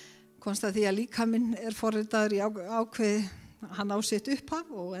 Komst að því að líkaminn forritaður í ákveði, hann á sitt upphaf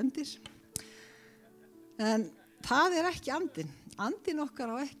og endir. En það ekki andinn. Andinn okkar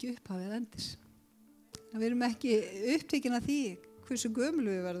á ekki upphaf eða endis. Við erum ekki upptekin af því hversu gömul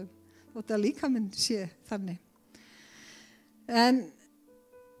við verðum. Þótt að líkaminn sé þannig. En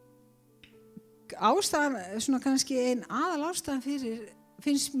ástæðan, svona kannski ein aðal ástæðan fyrir,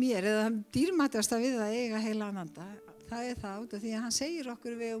 finnst mér, eða dýrmætasta við að eiga heilagan anda, það það út af því að hann segir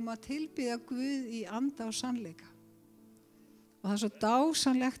okkur við að tilbiðja Guð í anda og sannleika. Og það svo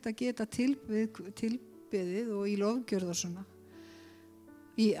dásanlegt að geta tilbiðið og í lofgjörð og svona,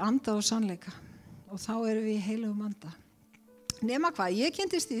 í anda og sannleika. Og þá erum við í heilugum anda. Nema hvað, ég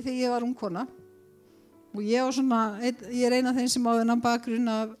kynntist því þegar ég var ung kona og ég var svona, ég ein af þeim sem á þennan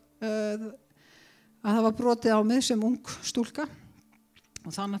bakgrunn að það var brotið á mig sem ung stúlka og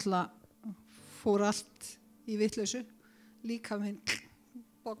það náttúrulega fór allt í vitlausu. Líkaminn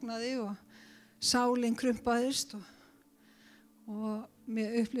bognaði og sálinn krumpaðist og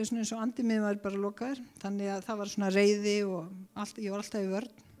mér upplifði svona eins og andi minn var bara lokaður. Þannig að það var svona reiði og ég var alltaf í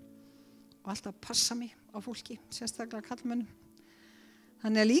vörn og alltaf að passa mig á fólki, sérstaklega karlmönnum.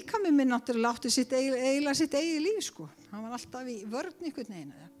 Þannig að líkaminn minn náttúrulega átti sitt eigið líf, sko. Hann var alltaf í vörn einhvern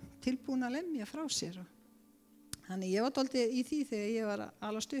veginn, tilbúin að lemja frá sér. Þannig ég var dálítið í því þegar ég var að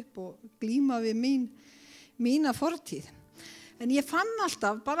alast upp og glíma við mína fortíð. En ég fann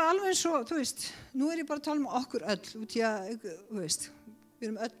alltaf, bara alveg eins og, þú veist, nú ég bara að tala okkur öll, út í að, þú veist, við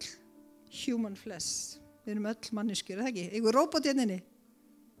erum öll human flesh, við erum öll manneskjur, er það ekki? Einhver róbot hérna inni?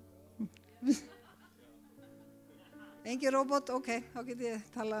 Engin róbot, ok, þá get ég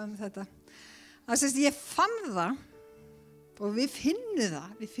talað þetta. Það sést, ég fann það og við finnum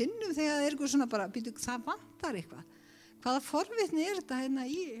þegar það eitthvað svona bara, býtu, það vantar eitthvað. Hvaða forvitni þetta hérna,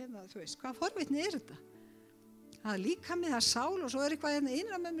 þú veist, hvaða forvitni þetta? Það líkaminn, það sál og svo eitthvað hérna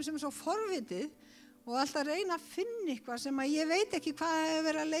innra með mér sem svo forvitið og alltaf reyna að finna eitthvað sem að ég veit ekki hvað hefur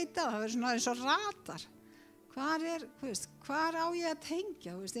verið að leita. Það verður svona eins og ratar. Hvar á ég að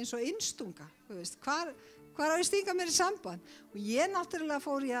tengja, eins og innstunga, hvar á ég að stinga mér í samband? Og ég náttúrulega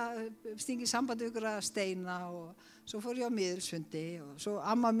fór ég að stinga í samband ykkur að steina og svo fór ég á miðilsfundi og svo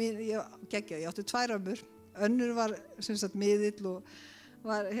amma mín, ég átti 2 ömmur, önnur var sem sagt miðill og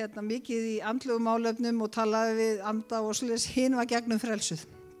var hérna mikið í andlegum málefnum og talaði við anda og svoleiðis, hinn var gegnum frelsuð.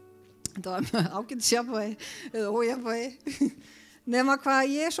 Þetta var ágætis jafnvægi eða ójafnvægi. Nema hvað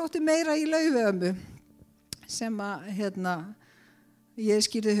ég sótti meira í Laufömmu sem að ég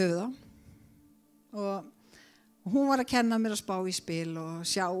skýrði höfuð á og hún var að kenna mér að spá í spil og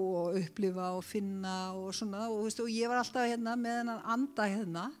sjá og upplifa og finna og svona og ég var alltaf með hennan anda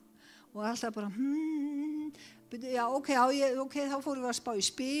og alltaf bara já, ok, þá fórum við að spá í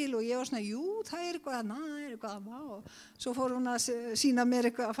spil og ég var svona, jú, það er eitthvað þarna og svo fór hún að sýna mér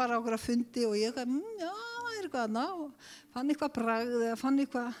eitthvað, að fara á okkur að fundi og ég já, það er eitthvað þarna og fann eitthvað bragð eða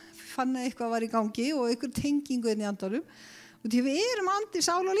fann eitthvað var í gangi og eitthvað tengingu inn í andanum og því við erum andi,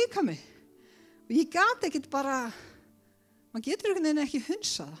 sál og líkami og ég gat ekkert bara, maður getur einhvern veginn ekki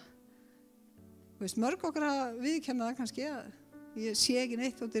hunsað það. Mörg okkar að viðurkenna það kannski að ég sé ekki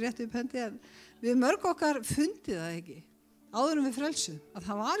neitt þótt í réttu upp hendi en við mörg okkar fundið það ekki áður en við frelsuðum að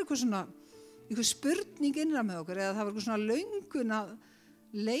það var eitthvað spurning innra með okkur eða það var eitthvað svona löngun að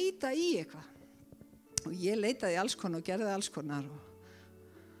leita í eitthvað og ég leitaði í alls konar og gerði alls konar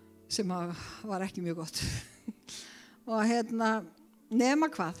sem var ekki mjög gott og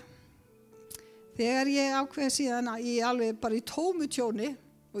nema hvað þegar ég ákveði síðan ég alveg bara í tómu tjóni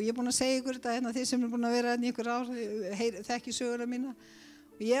og ég er búin að segja ykkur þetta hérna, þið sem er búin að vera hérna í ykkur ár, þekki söguna mína.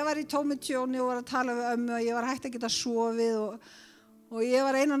 Og ég var í tómu tjóni og var að tala við ömmu og ég var hægt að geta sofið og ég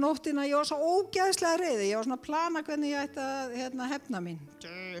var eina nóttina, ég var svo ógeðslega reiði, ég var svona að plana hvernig ég ætti að hefna mín.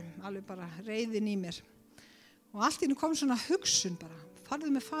 Alveg bara reiðin í mér. Og allt í einu kom svona hugsun bara, farðu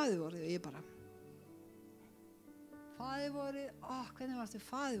með faðirvorið og ég bara, faðirvorið, hvernig var þetta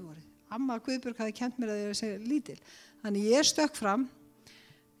faðirvorið? Amma Guðbjörg hafði kennt mér að ég segja lítil. Þannig ég stökk fram,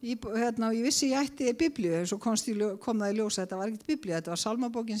 og ég vissi ég ætti biblíu, en svo kom það í ljós að þetta var ekkert biblíu, þetta var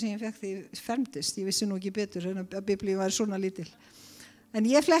sálmabókin sem ég fekk því ég fermdist, ég vissi nú ekki betur en að biblíu var svona lítil. En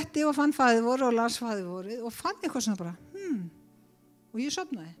ég fletti og fann faðirvorið og las faðirvorið og fann eitthvað svona bara, og ég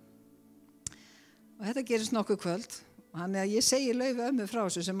sofnaði. Og þetta gerist nokkuð kvöld, þannig að ég segi Laufi ömmu frá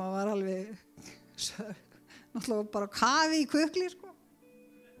þessu sem var alveg, náttúrulega bara kafi í kukli, sko.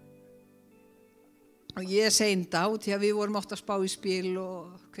 Og ég segi þetta út því að við vorum oft að spá í spil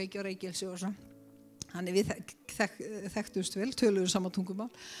og kveikja á reykjelsi og svona. Þannig við þekktumst vel, töluðum sama tungumál.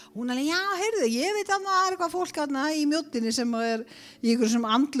 Hún alveg, já, heyrðu, ég veit að það er eitthvað fólk í mjóttinni sem er í ykkur sem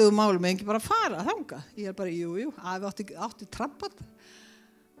andlegu málum, en ekki bara fara þangað. Ég er bara, jú, afi átti trappan.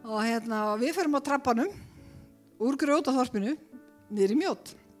 Og við förum á trappanum, úr Grjótaþorpinu, niður í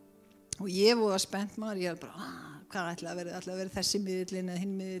Mjót. Og ég voða spennt maður, ég er bara, hvað ætli að verði þessi miðillinn eða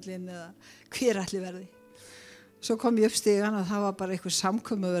hinn miðillinn eða hver ætli verði. Svo kom ég upp stigann og það var bara einhver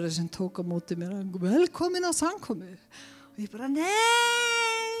samkomuverður sem tók á móti mér og velkomin á samkomu. Og ég bara,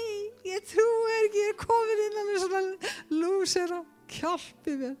 nei, ég trúi ekki, ég er komin inn með svona lúser og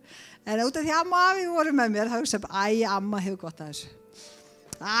hjálpi mér. En út af því amma og afi voru með mér, þá hugsaði bara, amma hefur gott að þessu.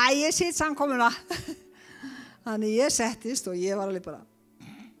 Ég sitt samkomuna. Þannig ég settist og ég var alveg bara,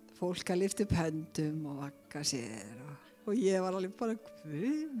 fólk að lyfta upp höndum og vakka sér og ég var alveg bara,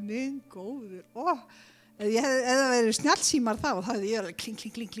 Guð minn góður. Ef það verið snjallsímar þá hefði ég alveg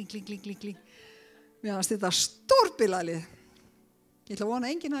kling. Mér fannst þetta stórbilalið. Ég ætla að vona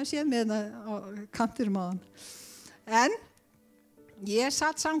að enginn hafi séð með þetta á kantinum á hann. En ég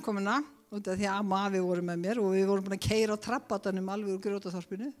satt samkomuna út af því að amma og afi voru með mér og við vorum búin að keyra á trappatanum alveg úr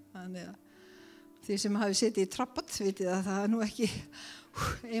Grjótaþorpinu. Þannig að þið sem hafi setið í trappat vitið að það er nú ekki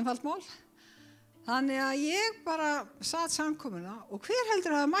einfalt mál. Þannig að ég bara satt samkomuna og hver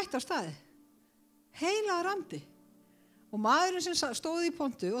heldur að hafa mætt á staði? Heilagur andi. Og maðurinn sem stóð í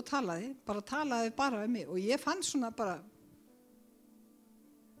pontu og talaði bara um mig og ég fann svona bara,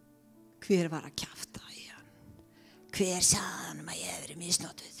 hver var að kjafta í hann? Hver sagði hann að ég hef verið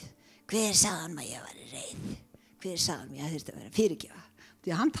misnotuð? Hver sagði hann að ég var reið? Hver sagði hann að ég þurfti að vera fyrirgefa? Því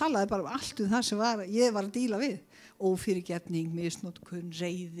að hann talaði bara allt það sem ég var að díla við. Ófyrirgefning, misnotkun,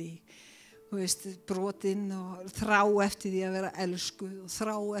 reiði, brotinn og þrá eftir því að vera elskuð og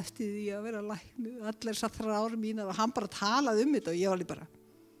þrá eftir því að vera læknuð. Allar þessar þrár mínar og hann bara talaði um þetta og ég var alveg bara,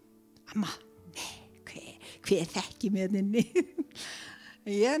 amma, nei, hver þekki með henni?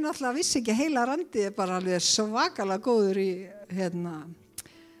 Ég náttúrulega vissi ekki að heila randi er bara alveg svakalega góður í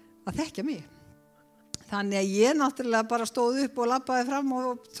að þekkja mig. Þannig að ég náttúrulega bara stóð upp og labbaði fram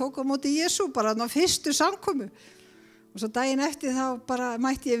og tók á móti Jesú bara á fyrstu samkomu. Og svo daginn eftir þá bara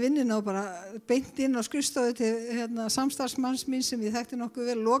mætti ég vinnuna og bara beint inn á skrifstofu til samstarfsmanns mín sem ég þekkti nokkuð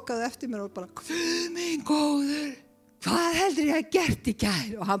vel, lokaði eftir mér og bara, Guð minn góður, hvað heldur ég að gert í gær?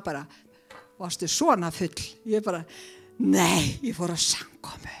 Og hann bara, varstu svona full? Ég bara, nei, ég fór á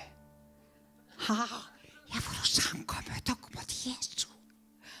samkomu. Ég fór á samkomu, tók á móti Jesú.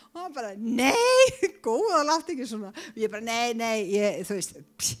 Og hann bara, nei, góða, látt ekki svona. Ég bara, nei, þú veist,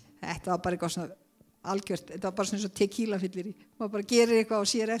 þetta var bara eitthvað svona algjört, þetta var bara svona eins og tequila fyllir í. Maður bara gerir eitthvað og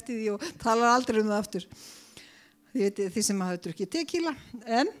sér eftir því og talar aldrei það aftur. Þið sem hafa drukkið tequila,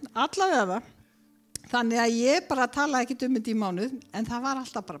 en allavega þannig að ég bara talaði ekki þetta í mánuð, en það var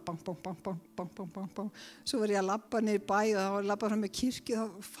alltaf bara bang. Svo var ég að labba niður í bæ og þá var ég að labba fram með kirkju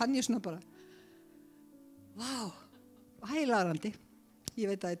og þá fann ég svona bara, heilagrandi. Ég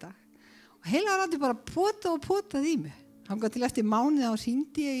veit það í dag. Og heilagrandi bara potaði í mig. Hann gaf til eftir mánuð og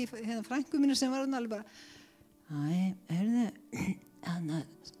hringdi ég í frænku mínu sem var alveg bara,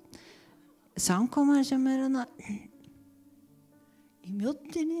 samkoman sem er í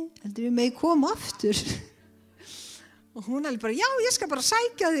mjóttinni, heldur við megi koma aftur? Og hún alveg bara, já, ég skal bara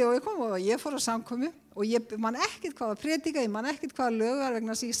sækja þig og ég kom og ég fór á samkomu og ég man ekkert hvað var predika, ég man ekkert hvað lögar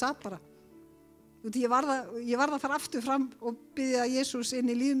vegna þess að ég satt bara. Ég varð að fara aftur fram og biðja Jesús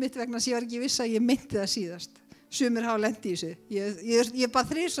inn í líf mitt vegna þess að ég var ekki viss að ég meinti það síðast. Sumir hafa lent í þessu. Ég bara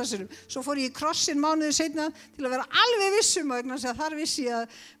þrisvar. Svo fór ég í krossin mánuði seinna til að vera alveg vissum vegna þess að þar vissi ég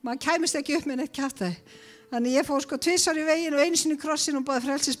að maður kæmist ekki upp með neitt kjaftaði. Þannig ég fór tvisvar í veginn og einu sinni í krossin og baði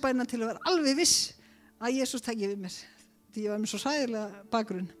frelsisbæna til að vera alveg viss að Jesús tæki við mér. því ég var með svo hræðilega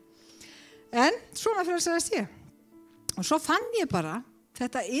bakgrunn. En svona frelsaðist ég. Og svo fann ég bara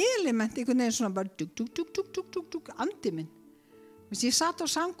þetta element einhvern veginn svona bara dug, andi minn. Ég satt á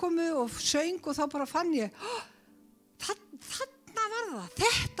samkomu og söng og þá bara fann ég, þarna var það,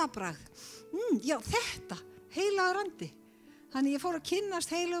 þetta bragð. Já, þetta, heilagur andi. Þannig ég fór að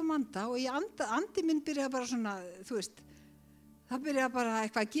kynnast heilagum anda og andi minn byrjaði bara svona, þú veist, það byrjaði bara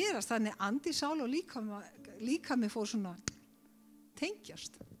eitthvað að gerast. Þannig andi, sál og líkami fór svona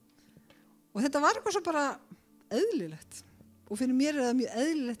tengjast. Og þetta var eitthvað svo bara eðlilegt. Og fyrir mér er það mjög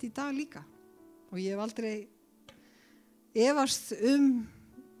eðlilegt í dag líka. Og ég hef aldrei efast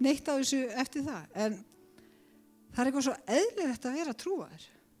neitt á þessu eftir það. En það er eitthvað svo eðlilegt að vera trúaður.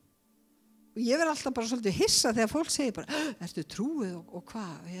 Og ég verð alltaf bara svolítið hissa þegar fólk segir bara, ertu trúið og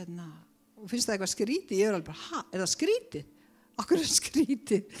hvað, hérna, og finnst það eitthvað skrítið? Ég er alveg bara, er það skrítið? Akkur er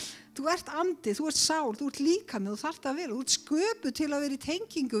skrítið? Þú ert andi, þú ert sál, þú ert líkami, þú þarft að vera, þú ert sköpuð til að vera í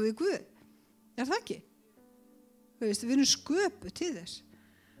tengingu við Guð. Er það ekki? Þú veist, við erum sköpuð til þess.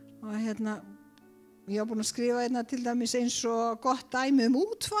 Og hérna, ég var búin að skrifa hérna til dæmis eins og gott dæmi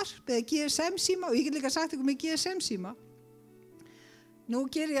útvarp eða GSM-síma og ég get líka sagt ykkur með GSM-síma. Nú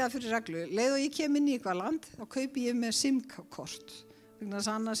ger ég það fyrir reglu. Leið og ég kem inn í eitthvað land, þá kaupi ég með SIM-kort. Þannig að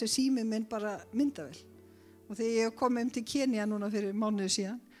annars síminn minn bara myndavél. Og þegar ég kom til Kenya núna fyrir mánuði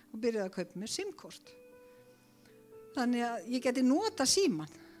síðan, þá byrjaði að kaupa með SIM-kort. Þannig að ég geti nota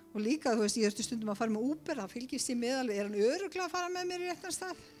símann. Og líka, þú veist, ég þurfti stundum að fara með Uber, það fylgist ég með alveg, er hann örugglega að fara með mér í réttan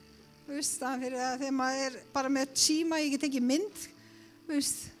stað? Þú veist, það fyrir að þegar maður er bara með síma, ég get ekki mynd, þú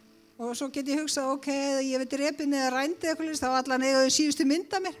veist. Og svo get ég hugsað, ok, ég veit repin eða rændi eitthvað, þá allan eiga þau síðustu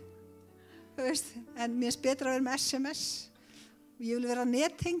mynda mér. Þú veist, en mér er betra að vera með SMS. Og ég vil vera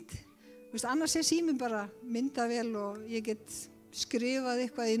nettengt. Þú veist, annars er síminn bara myndavél og ég get skrifað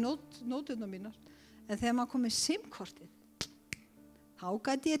eitthvað í nóturnar mínar. En þegar maður kom með SIM-kortið, þá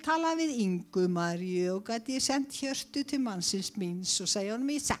gæti ég tala við Ingu Maríu og gæti ég sendt hjörtu til mannsins míns og segja honum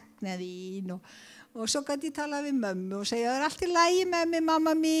ég sakna þín og svo gæti ég tala við mömmu og segja það er allt í lagi með mig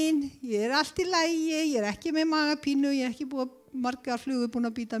mamma mín, ég er allt í lagi, ég er ekki með magapínu, ég er ekki margar flugur búin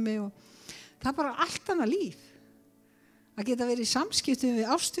að býta mig og það er bara allt annað líf. Að geta verið í samskiptum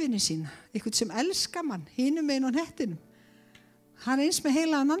við ástvini sína, eitthvað sem elskar mann, hinum megin og hnettinum. Hann er eins með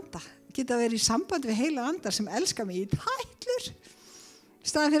heilagan anda, geta verið í samband við heilagan anda sem elskar mig í tætlur. Í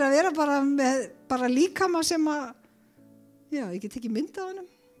staðan fyrir að vera bara með bara líkama sem að, já, ég get ekki mynda á honum.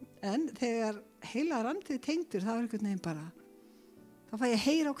 En þegar heilagur andi tengdur, það er einhvern veginn bara, þá fæ ég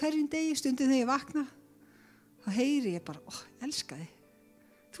heyra á hverjum degi, stundum þegar ég vakna, þá heyri ég bara, elska þig.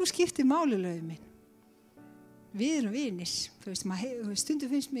 Þú skiptir máli lögum minn. Við erum vinis. Þú veist, stundum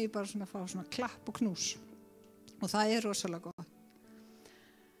finnst mér bara svona að fá svona klapp og knús. Og það er rosalega gott.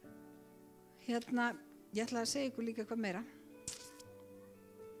 Hérna, ég ætla að segja ykkur líka hvað meira.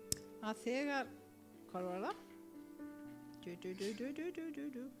 Að þegar, hvað var það?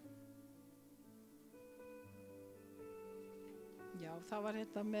 Já, það var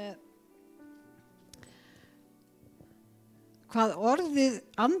þetta með hvað orðið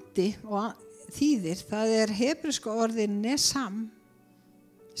andi og þýðir, það er hebreska orðið nesam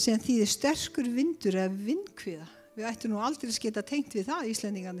sem þýðir sterkur vindur eða vindkviða. Við ættum nú aldrei að geta tengt við það,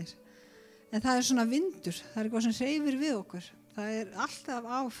 Íslendingarnir. En það er svona vindur, það er eitthvað sem hreyfir við okkur. Það er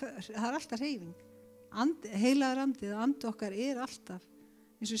alltaf hreyfing. Heilagur andi, andi okkar er alltaf,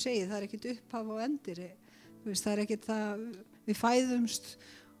 eins og segið, það er ekkert upphaf og endir. Það er ekkert það, við fæðumst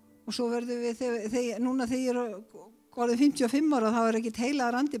og svo verðum við, núna þegar ég er orðið 55 ára, þá er ekkert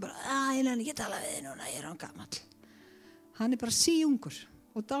heilagur andi bara, ég nefnir ekki tala við þig núna, ég er hann gamall. Hann er bara síungur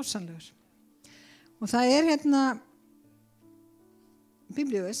og dásanlegur. Og það er hérna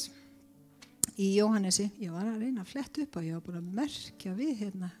biblíuvers í Jóhannesi, ég var að reyna að fletta upp á, ég var búin að merkja við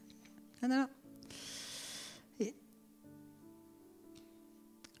hérna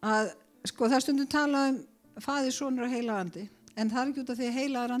að sko það stundum tala faðir, sonur og heilagur andi, en það er ekki út af því að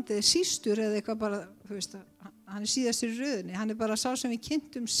heilagur andi er sístur eða eitthvað bara, þú veist, hann er síðast í röðinni, hann er bara sá sem við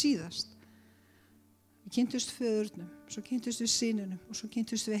kynntum síðast. Við kynntumst föðurnum, svo kynntumst við synunum og svo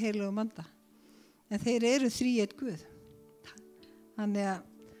kynntumst við heilagum anda. En þeir eru þríeinn Guð. Þannig að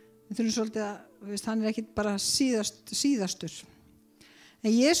við þurfum svolítið að, þú veist, hann er ekki bara síðastur.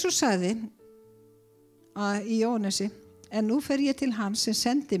 En Jesús sagði í Jóhannesi, en nú fer ég til hans sem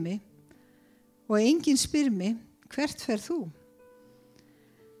sendi mig og enginn spyr mig, hvert fer þú?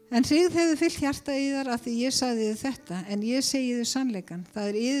 En hryggð hefur fyllt hjarta í þar að því ég sagði þið þetta, en ég segi þið sannleikan. Það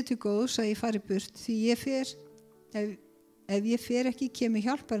er yður til góðs að ég fari burt, því ef ég fer ekki, kemur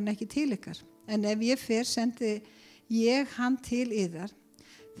hjálparinn ekki til ykkar. En ef ég fer, sendi ég hann til yðar.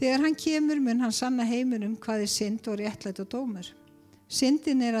 Þegar hann kemur mun hann sanna heiminum hvað synd og réttlæti og dómur.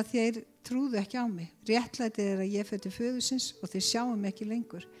 Syndin að þeir trúðu ekki á mig. Réttlæti að ég fer til föðursins og þeir sjáum mig ekki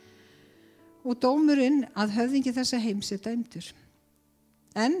lengur. Og dómurinn að höfðingi þessa heims dæmdur.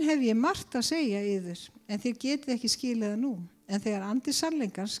 En hef ég margt að segja yður, en þér getið ekki skilið það nú. En þegar andi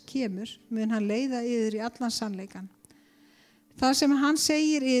sannleikans kemur, mun hann leiða yður í allan sannleikan. Það sem hann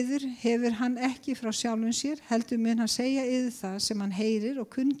segir yður hefur hann ekki frá sjálfum sér, heldur mun hann segja yður það sem hann heyrir og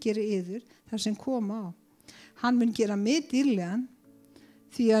kunngeri yður þar sem koma á. Hann mun gera mig dýrlegan,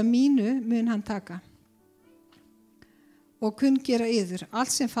 því að mínu mun hann taka. Og kunngera yður,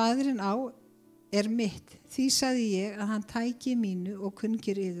 allt sem faðirinn á mitt. Því sagði ég að hann tæki mínu og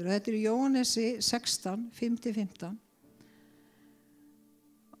kunngeri yður. Og þetta Jóhannesi 16, 5-15.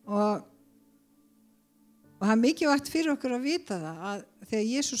 Og það mikilvægt fyrir okkur að vita það að þegar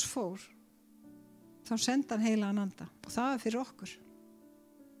Jesús fór þá sendi hann heilagan anda og það fyrir okkur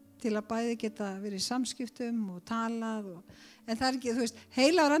til að bæði geta verið í samskiptum og talað en það ekki, þú veist,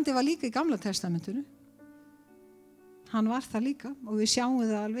 heilagur andi var líka í Gamla testamentinu, hann var það líka og við sjáum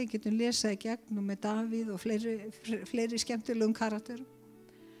það alveg, getum lesað í gegnum með Davíð og fleiri skemmtilegum karakterum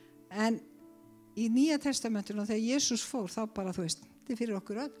en í Nýja testamentinu þegar Jesús fór þá bara, þú veist, þetta fyrir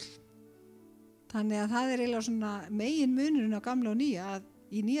okkur öll. Þannig að það eiginlega svona megin munurinn á Gamla og Nýja að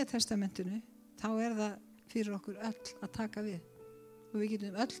í Nýja testamentinu þá það fyrir okkur öll að taka við og við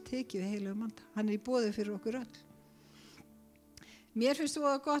getum öll tekið við heilagum anda. Hann í boði fyrir okkur öll. Mér finnst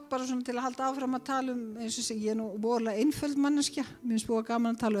það gott bara svona til að halda áfram að tala eins og ég nú voðalega einföld manneskja. Mér finnst það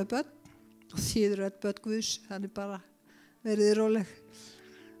gaman að tala börn og þið öll börn Guðs, þannig bara verið róleg.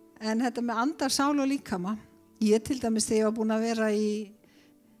 En þetta með andar, sál og líkama, ég til dæmis þegar ég var búin að vera í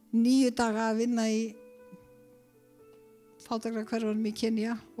 9 daga að vinna í fátækrahverfunum í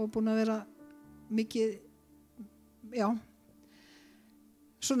Kenía og búin að vera mikið, já,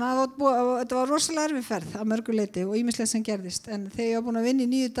 svona þetta var rosalega erfið ferð að mörgu leyti og ýmislegt sem gerðist. En þegar ég var búin að vinna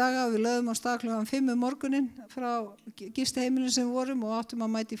í 9 daga og við lögðum á stað klukkan 5 morgunin frá gistiheimilinu sem við vorum og áttum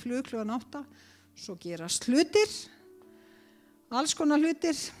að mæta í flug klukkan 8, svo gerast hlutir. Alls konar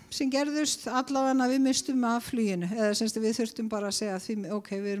hlutir sem gerðust allavega við mistum af fluginu eða semst við þurftum bara að segja því ok,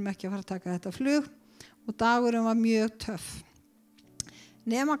 við erum ekki að fara að taka þetta flug og dagurinn var mjög töff.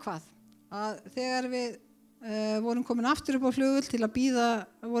 Nema hvað, að þegar við vorum komin aftur upp á flugvöll til að bíða,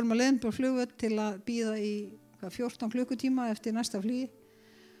 vorum að leiðin upp á flugvöll til að bíða í 14 klukkutíma eftir næsta flugi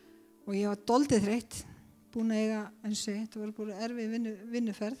og ég var doldið þreytt, búin að eiga eins og þetta var búin erfið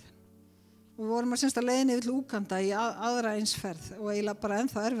vinnuferð. Og við vorum að leiðinni til Úganda í aðra eins ferð og eiginlega bara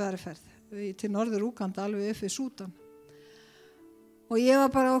ennþá erfiðari ferð til norður Úganda alveg upp við Súdan. Og ég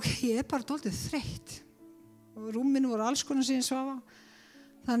var bara, ok, ég bara doldið þreytt. Og rúminu voru alls konar sem ég svafa.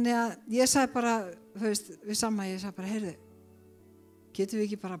 Þannig að ég sagði bara, þú veist, við sama, ég sagði bara, heyrðu, getum við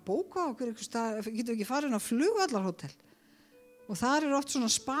ekki bara bóka okkur einhvers stað, getum við ekki farið inn á flugvallarhótel? Og þar oft svona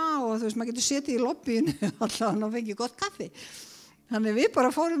spa og þú veist, maður getur setið í lobbyinu allavega og fengið gott kaffi. Þannig við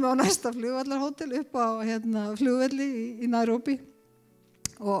bara fórum á næsta flugvallarhótel upp á flugvelli í Nairobi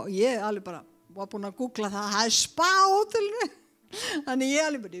og ég alveg bara var búin að googla það spa á hótelinu. Þannig ég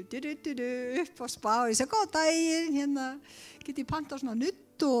alveg bara upp á spa og ég segi góð daginn, get ég pantað svona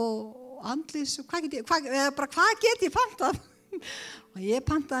nudd og andlis og hvað get ég pantað? Og ég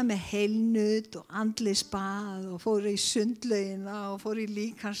pantaði með heilnudd og andlisbað og fór í sundlaugina og fór í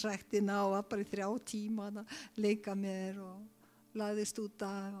líkansræktina og var bara í 3 tíma að leika mér og lagðist út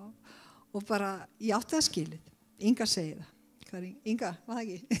af og bara, ég átti það skilið. Inga segir það. Inga, var það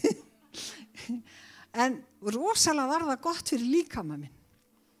ekki? En rosalega var það gott fyrir líkama minn.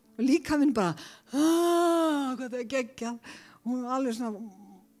 Og líkama minn bara, hvað það geggjað. Hún alveg svona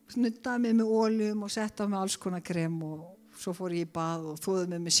nuddaði mig með óljum og setti á mig alls konar krem og svo fór ég í bað og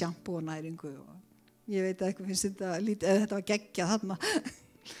þvoði mig með sjampo og næringu. Og ég veit að eitthvað finnst þetta lítið, eða þetta var geggjað þarna.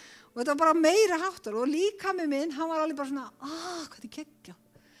 Og þetta var bara meira háttar og líkami minn, hann var alveg bara svona, hvað þetta geggjað.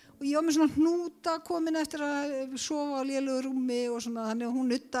 Og ég var með svona hnúta komin eftir að sofa á lélugu rúmi og svona, þannig að hún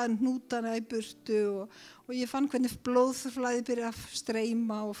nuddaði hnútana í burtu og ég fann hvernig blóðflæði byrja að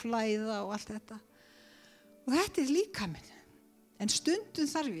streyma og flæða og allt þetta. Og þetta líkaminn. En stundum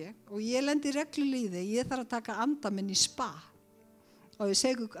þarf ég, og ég lendi reglulega í því, ég þarf að taka anda minn í spa. Og ég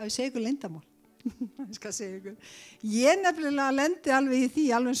segi ykkur leyndamál. Ég skal segja ykkur. Ég nefnilega lendi alveg í því,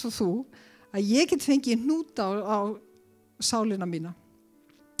 alveg eins og þú, að ég get fengið hnúta á sálina mína.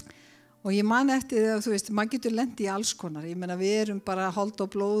 Og ég man eftir því að þú veist, maður getur lendi í alls konar. Ég meina við erum bara hold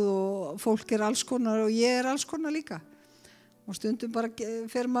og blóð og fólk alls konar og ég alls konar líka. Og stundum bara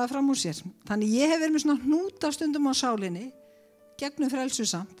fer maður fram úr sér. Þannig ég hef verið með svona hnúta stundum á sálinni, gegnum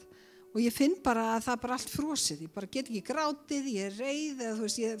frelsusamt. og ég finn bara að það bara allt frosið, ég bara get ekki grátið, ég reið eða þú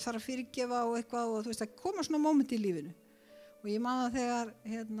veist, ég þarf að fyrirgefa og eitthvað og þú veist, það koma svona móment í lífinu og ég man að þegar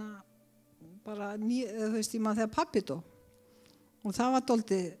þú veist, ég man þegar pabbi dó og það var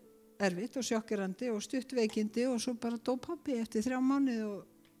dálítið erfitt og sjokkirandi og stutt veikindi og svo bara dó pabbi eftir 3 mánuði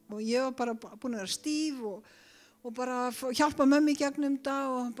og ég var bara búin að vera stíf og bara hjálpa mömmu í gegnum það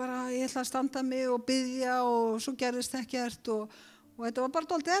og bara ég ætla að standa mig og biðja og svo gerðist ekkert og þetta var bara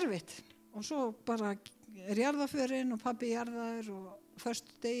dálítið erfitt og svo bara jarðarförin og pabbi jarðaður og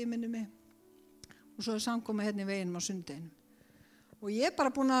föstudegi minni mig og svo samkoma hérna í veginum á sunnudeginum og ég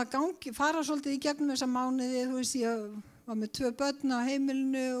bara búin að fara svolítið í gegnum þessa mánuði, þú veist, ég var með 2 börn á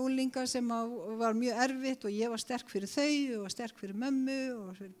heimilinu, unglinga sem var mjög erfitt og ég var sterk fyrir þau og var sterk fyrir mömmu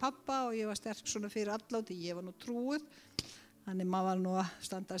og fyrir pappa og ég var sterk svona fyrir alláti, ég var nú trúuð, þannig maður var nú að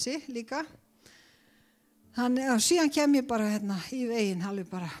standa sig líka. Þannig að síðan kem ég bara hérna í veginn, alveg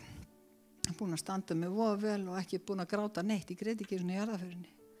bara búin að standa mig voða vel og ekki búin að gráta neitt, ég greiti ekki svona í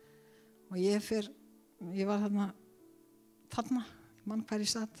jarðarförinni. Og ég var þarna, mann hver ég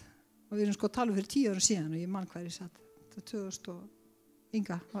satt og við erum sko að tala fyrir 10 ára síðan og ég mann hver ég satt. Það 2000 og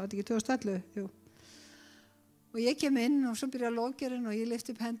Inga, var þetta ekki 2011? Jú. Og ég kem inn og svo byrja lofgjörðin og ég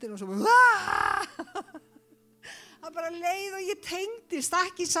lyfti upp hendur og svo það bara leið og ég tengdi,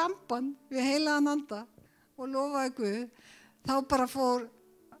 stakk í samband við heilagan anda og lofaði Guð, þá bara fór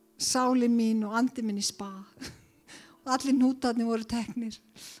sálin mín og andi minn í spa og allir hnútarnir voru teknir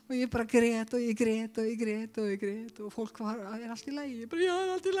og ég bara grét og ég grét og fólk var, allt í lagi? Ég bara, já,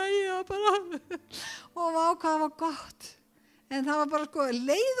 allt í lagi, já, bara og vá, hvað það var gott en það var bara sko,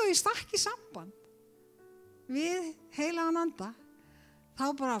 leið og ég stakk í samband við heilagan anda þá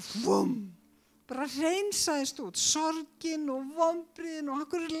bara hreinsaðist út sorgin og vonbriðin og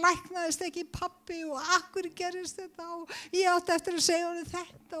akkur læknaðist ekki pabbi og akkur gerist þetta og ég átti eftir að segja honum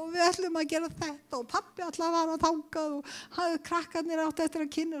þetta og við ætlum að gera þetta og pabbi alltaf var að þangað og hafði krakkarnir átti eftir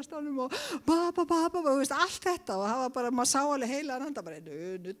að kynnast honum og veist, allt þetta og það var bara, maður sá alveg heilagan anda bara,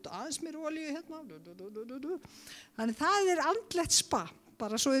 nutt aðeins mér olíu hérna þannig það andlegt spa,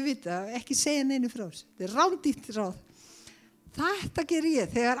 bara svo við vita, ekki segja neinu frá þessu, þetta er rándýrt ráð. Þetta ger ég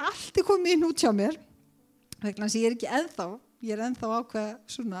þegar allt komið inn út hjá mér vegna þess að ég er ennþá ákveða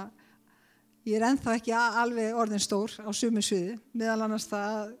svona ég er ennþá ekki alveg orðin stór á sumu sviði, meðal annars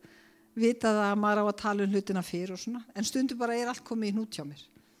það að vita það að maður á að tala hlutina fyrr og svona, en stundum bara allt komið inn út hjá mér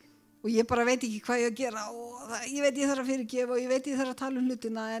og ég bara veit ekki hvað ég að gera og ég veit ég þarf að fyrirgefa og ég veit ég þarf að tala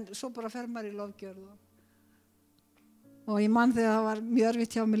hlutina en svo bara fer maður í lofgjörð og ég man þegar það var mjög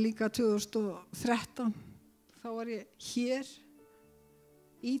erfitt hjá mér líka 2013 þá var ég hér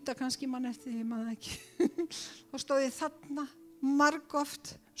Ída kannski mann eftir, ég man ekki og stóð ég þarna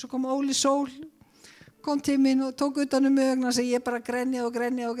margoft, svo kom Óli Sól kom til mín og tók utan mig vegna þess að ég bara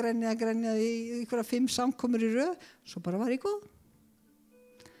grenjaði í einhverja 5 samkomur í röð svo bara var ég góð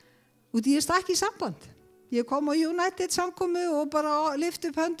og ég stakk í samband ég kom á United samkomu og bara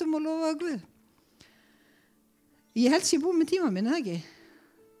lyfti upp höndum og lofaði Guð ég held sér búin með tíma minn, eða ekki?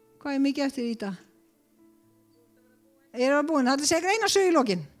 Hvað er mikið eftir Ída? Ég var búin, það segir eina sög í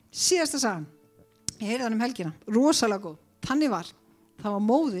lokin, síðasta sagan. Ég heyrði hann helgina, rosalega góð. Þannig var, það var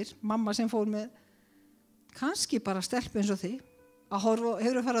móðir, mamma sem fór með, kannski bara stelpu eins og þig, að horfa,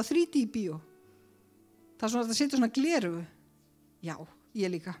 hefur að fara á 3D bíó. Það er svona að það situr svona glerugu. Já, ég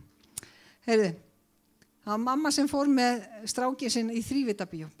líka. Heyrði, það var mamma sem fór með strákið sinn í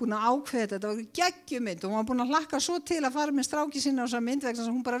 3D-bíó, búin að ákveða þetta var geggjumynd og hún var búin að hlakka svo til að fara með strákið sinna á þessa mynd vegna þess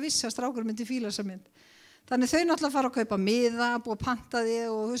að hún bara vissi að strákur myndi fíla þessa mynd. Þannig þau náttúrulega fara að kaupa miða, búið að panta þið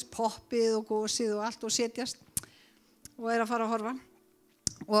og þú veist, poppið og gósið og allt og setjast og að fara að horfa.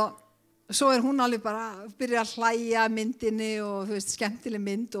 Og svo hún alveg bara að byrja að hlæja myndinni og þú veist, skemmtileg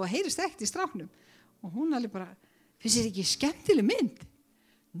mynd og heyrist ekkert í stráknum. Og hún alveg bara, finnst þér ekki skemmtileg mynd?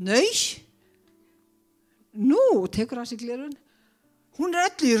 Nei! Nú, tekur á sig glerun. Hún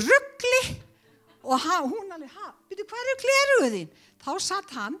öll í rugli og hún alveg, byrju, hvað gleruð þín? Þá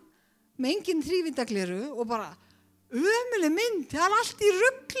satt hann með engin 3D-gleru og bara ömuleg mynd, það er allt í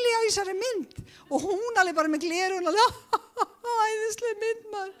rugli á þessari mynd og hún alveg bara með gleru og æðisleg mynd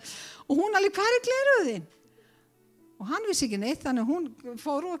maður og hún alveg, hvað gleruð þín? Og hann vissi ekki neitt, þannig hún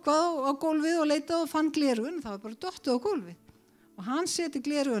fór á gólfið og leitaði og fann glerun, það var bara dottuð á gólfið og hann seti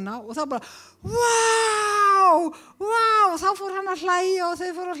gleruna og þá bara vá, þá fór hann að hlæja og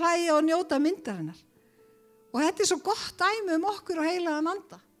þau fór að hlæja og njóta myndarinnar og þetta er svo gott dæmi okkur og heilagan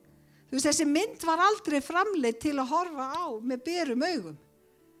anda. Þú veist, þessi mynd var aldrei framleidd til að horfa á með berum augum.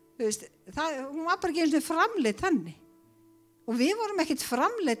 Þú veist, hún var bara ekki eins og framleidd þannig. Og við vorum ekkert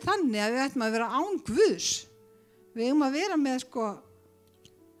framleidd þannig að við ættum að vera án Guðs. Við eigum að vera með,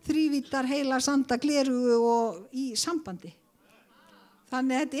 þrívítar heilar sanda glerugu og í sambandi.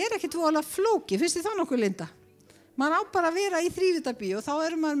 Þannig að þetta ekkert voðalega flókið, finnst þið það nokkuð Linda? Maður á bara að vera í þrívítabíó, þá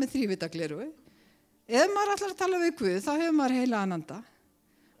maður með þrívítagleraug. Ef maður ætlar að tala við Guð, þá hefur maður heilagan anda.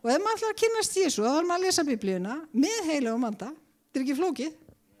 Og ef maður ætlar að kynnast Jesú, þá maður að lesa Biblíuna með heilagum anda. Þetta ekki flókið?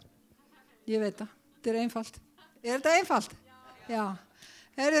 Ég veit það, þetta einfalt. Þetta einfalt? Já.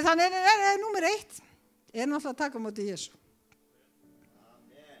 Þannig númer 1 náttúrulega að taka á móti Jesú.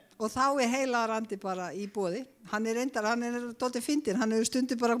 Og þá heilagur andi bara í boði. Hann dálítið fyndinn, hann hefur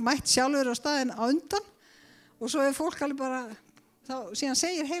stundum bara mætt sjálfur á staðinn á undan og svo fólk alveg bara, síðan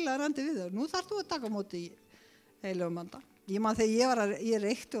segir heilagur andi við þau, nú þarf þú að taka á móti heilagum anda. Ég man þegar ég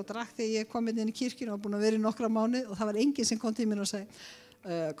reykti og drakk þegar ég kom inn í kirkjuna og búin að vera í nokkra mánuði og það var enginn sem kom til mér og sagði,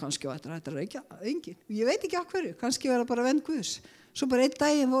 kannski á þetta að reykja, enginn. Ég veit ekki af hverju, kannski var það bara venn Guðs. Svo bara einn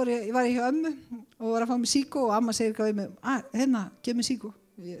daginn var ég hjá ömmu og var að fá mig síkó og amma segir gaf mig, gef mér síkó.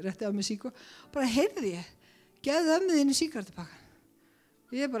 Ég rétti af mig síkó, bara heyrði ég, gefðu ömmu þínu sígarettupakkann.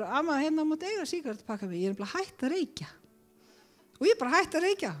 Ég bara, amma, mátt eiga sígarettupakkann mig, ég bara hætt að reykja. Og ég bara hætt að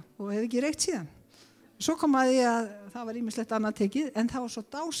reykja og hef ekki reykt síðan. Svo kom að því að það var ýmislegt annað tekið, en það var svo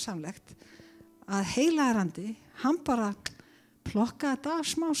dásamlegt að heilagur andi, hann bara plokkaði þetta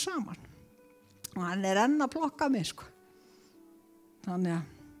smá saman. Og hann enn að plokka mig, sko. Þannig að,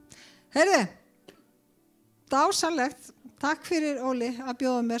 heyrðu, dásamlegt. Takk fyrir Óli að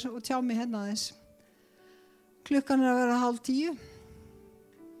bjóða mér og tjá mig hérna aðeins. Klukkan að vera 9:30.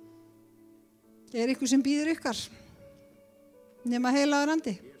 Ykkur sem býður ykkar? Nema heilagur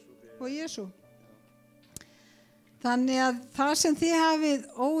andi og Jesú. Þannig að það sem þið hafið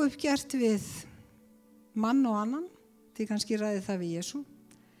óuppgert við mann og annan, þið kannski ræðið það við Jesú.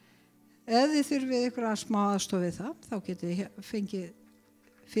 Ef þið þurfið ykkur að smá aðstoð við það, þá getið þið fengið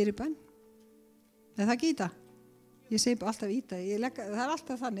fyrirbæn. Er það ekki í það? Ég segi bara alltaf íta, það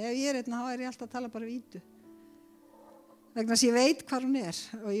alltaf þannig, ef ég einna þá ég alltaf að tala bara við ítu. Vegna þess að ég veit hvar hún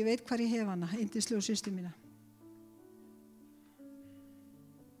og ég veit hvar ég hef hana, yndislegu systur mína.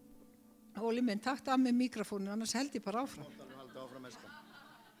 Óli minn, taktu af mig mikrofónu, annars held ég bara áfram.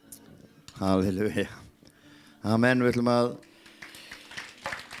 Halleluja. Amen, við ætlum að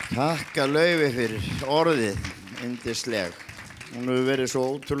takka Laufi fyrir orðið, yndisleg. Hún hefur verið svo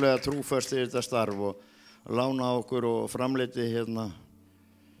ótrúlega trúföst í þetta starf og lána okkur og framleiti hérna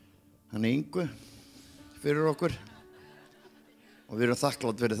hann Ingu fyrir okkur og við erum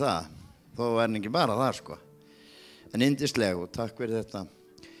þakklátt fyrir það þó ekki bara það sko en yndisleg og takk fyrir þetta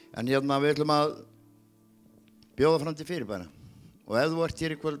en hérna við ætlum að bjóða fram til fyrirbæna og ef þú ert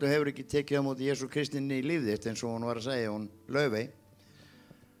hér í kvöld og hefur ekki tekið á móti Jesú Kristin í lífið þitt eins og hún var að segja hún Laufey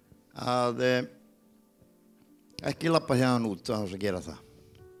að ekki labba hérna út á þess að gera það.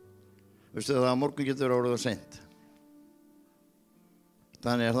 Veistu það að morgun getur orðið og seint.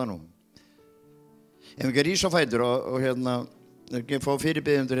 Þannig það nú. Ef við ekki rísa á fætur og hérna, ekki fá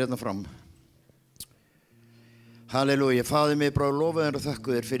fyrirbiðjendur hérna fram. Halleluja, Faðir mig bara lofa þér og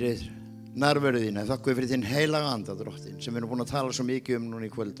þakka þér fyrir nærveru þína, þakka þér fyrir þinn heilaga anda, Drottinn, sem við erum búin að tala svo mikið núna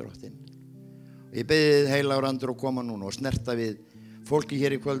í kvöld, Drottinn. Og ég beiði þið heilagur andur að koma núna og snerta við fólki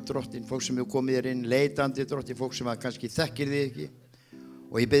hér í kvöld, Drottinn, fólk sem hefur komið þér inn, leitandi, Drottinn, fólk sem kannski þekkir þig ekki.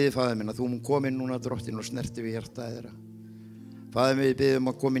 Og ég beiði Faðir minn að þú mun koma inn núna, Drottinn, og snerti við hjartaði þeirra. Faðir minn, ég beiði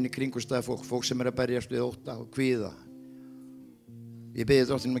að koma inn í kringumstæði fólk sem að berjast við ótta og kvíða. Ég beiði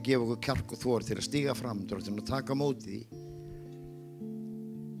Drottinn að gefa okkur kjark og þor til að stíga fram, Drottinn, og taka á móti því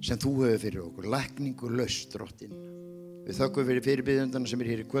sem þú hefur fyrir okkur, lækningu laust, Drottinn. Við þökkum fyrir fyrirbiðjendana sem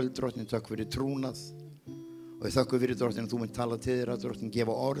hér í kvöld, Drottinn, þökkum fyrir trúnað og við þökkum fyrir, Drottinn, að þú mun tala til þeirra, Drottinn,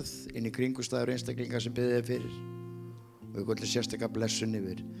 gefa orð inn í kringumstæður einstaklinga sem biðið fyrir. Og við kvöldum sérstaklega blessun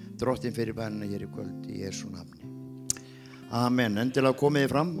yfir Drottinn fyrir bænina hér í kvöld í Jesú nafni. Amen. Endilega komið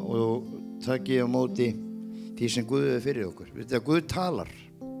þið fram og takið á móti því sem Guð hefur fyrir okkur. Við veitum að Guð talar.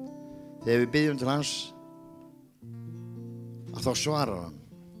 Þegar við byggjum til hans að þá svarar hann.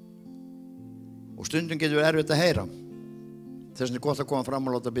 Og stundum getur við erfitt að heyra. Þess vegna er gott að koma fram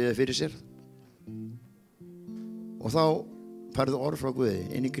og láta biðja fyrir sér. Og þá færðu orð frá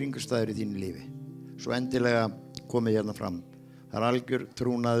Guði inn í kringumstæður í þínu lífi. Svo endilega komið hérna fram. Það er algjör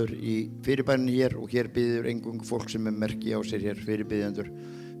trúnaður í fyrirbæninu hér og hér biður eingöngu fólk sem merki á sér hér fyrirbiðjendur.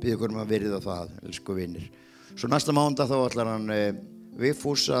 Biður okkur að virða það, elsku vinir. Svo næsta mánudag þá ætlar hann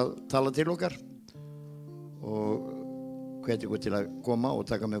Vigfús að tala til okkar og hvet ykkur til að koma og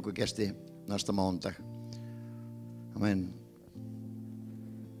taka með okkur gesti næsta mánudag. Amen.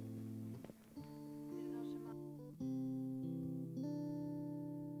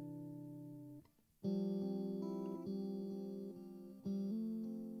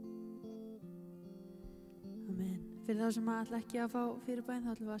 Fyrir þá sem ætla ekki að fá fyrirbæn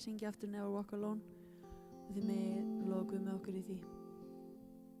þá ætlum við að syngja aftur Never Walk Alone og þið megið lofa Guð með okkur í því.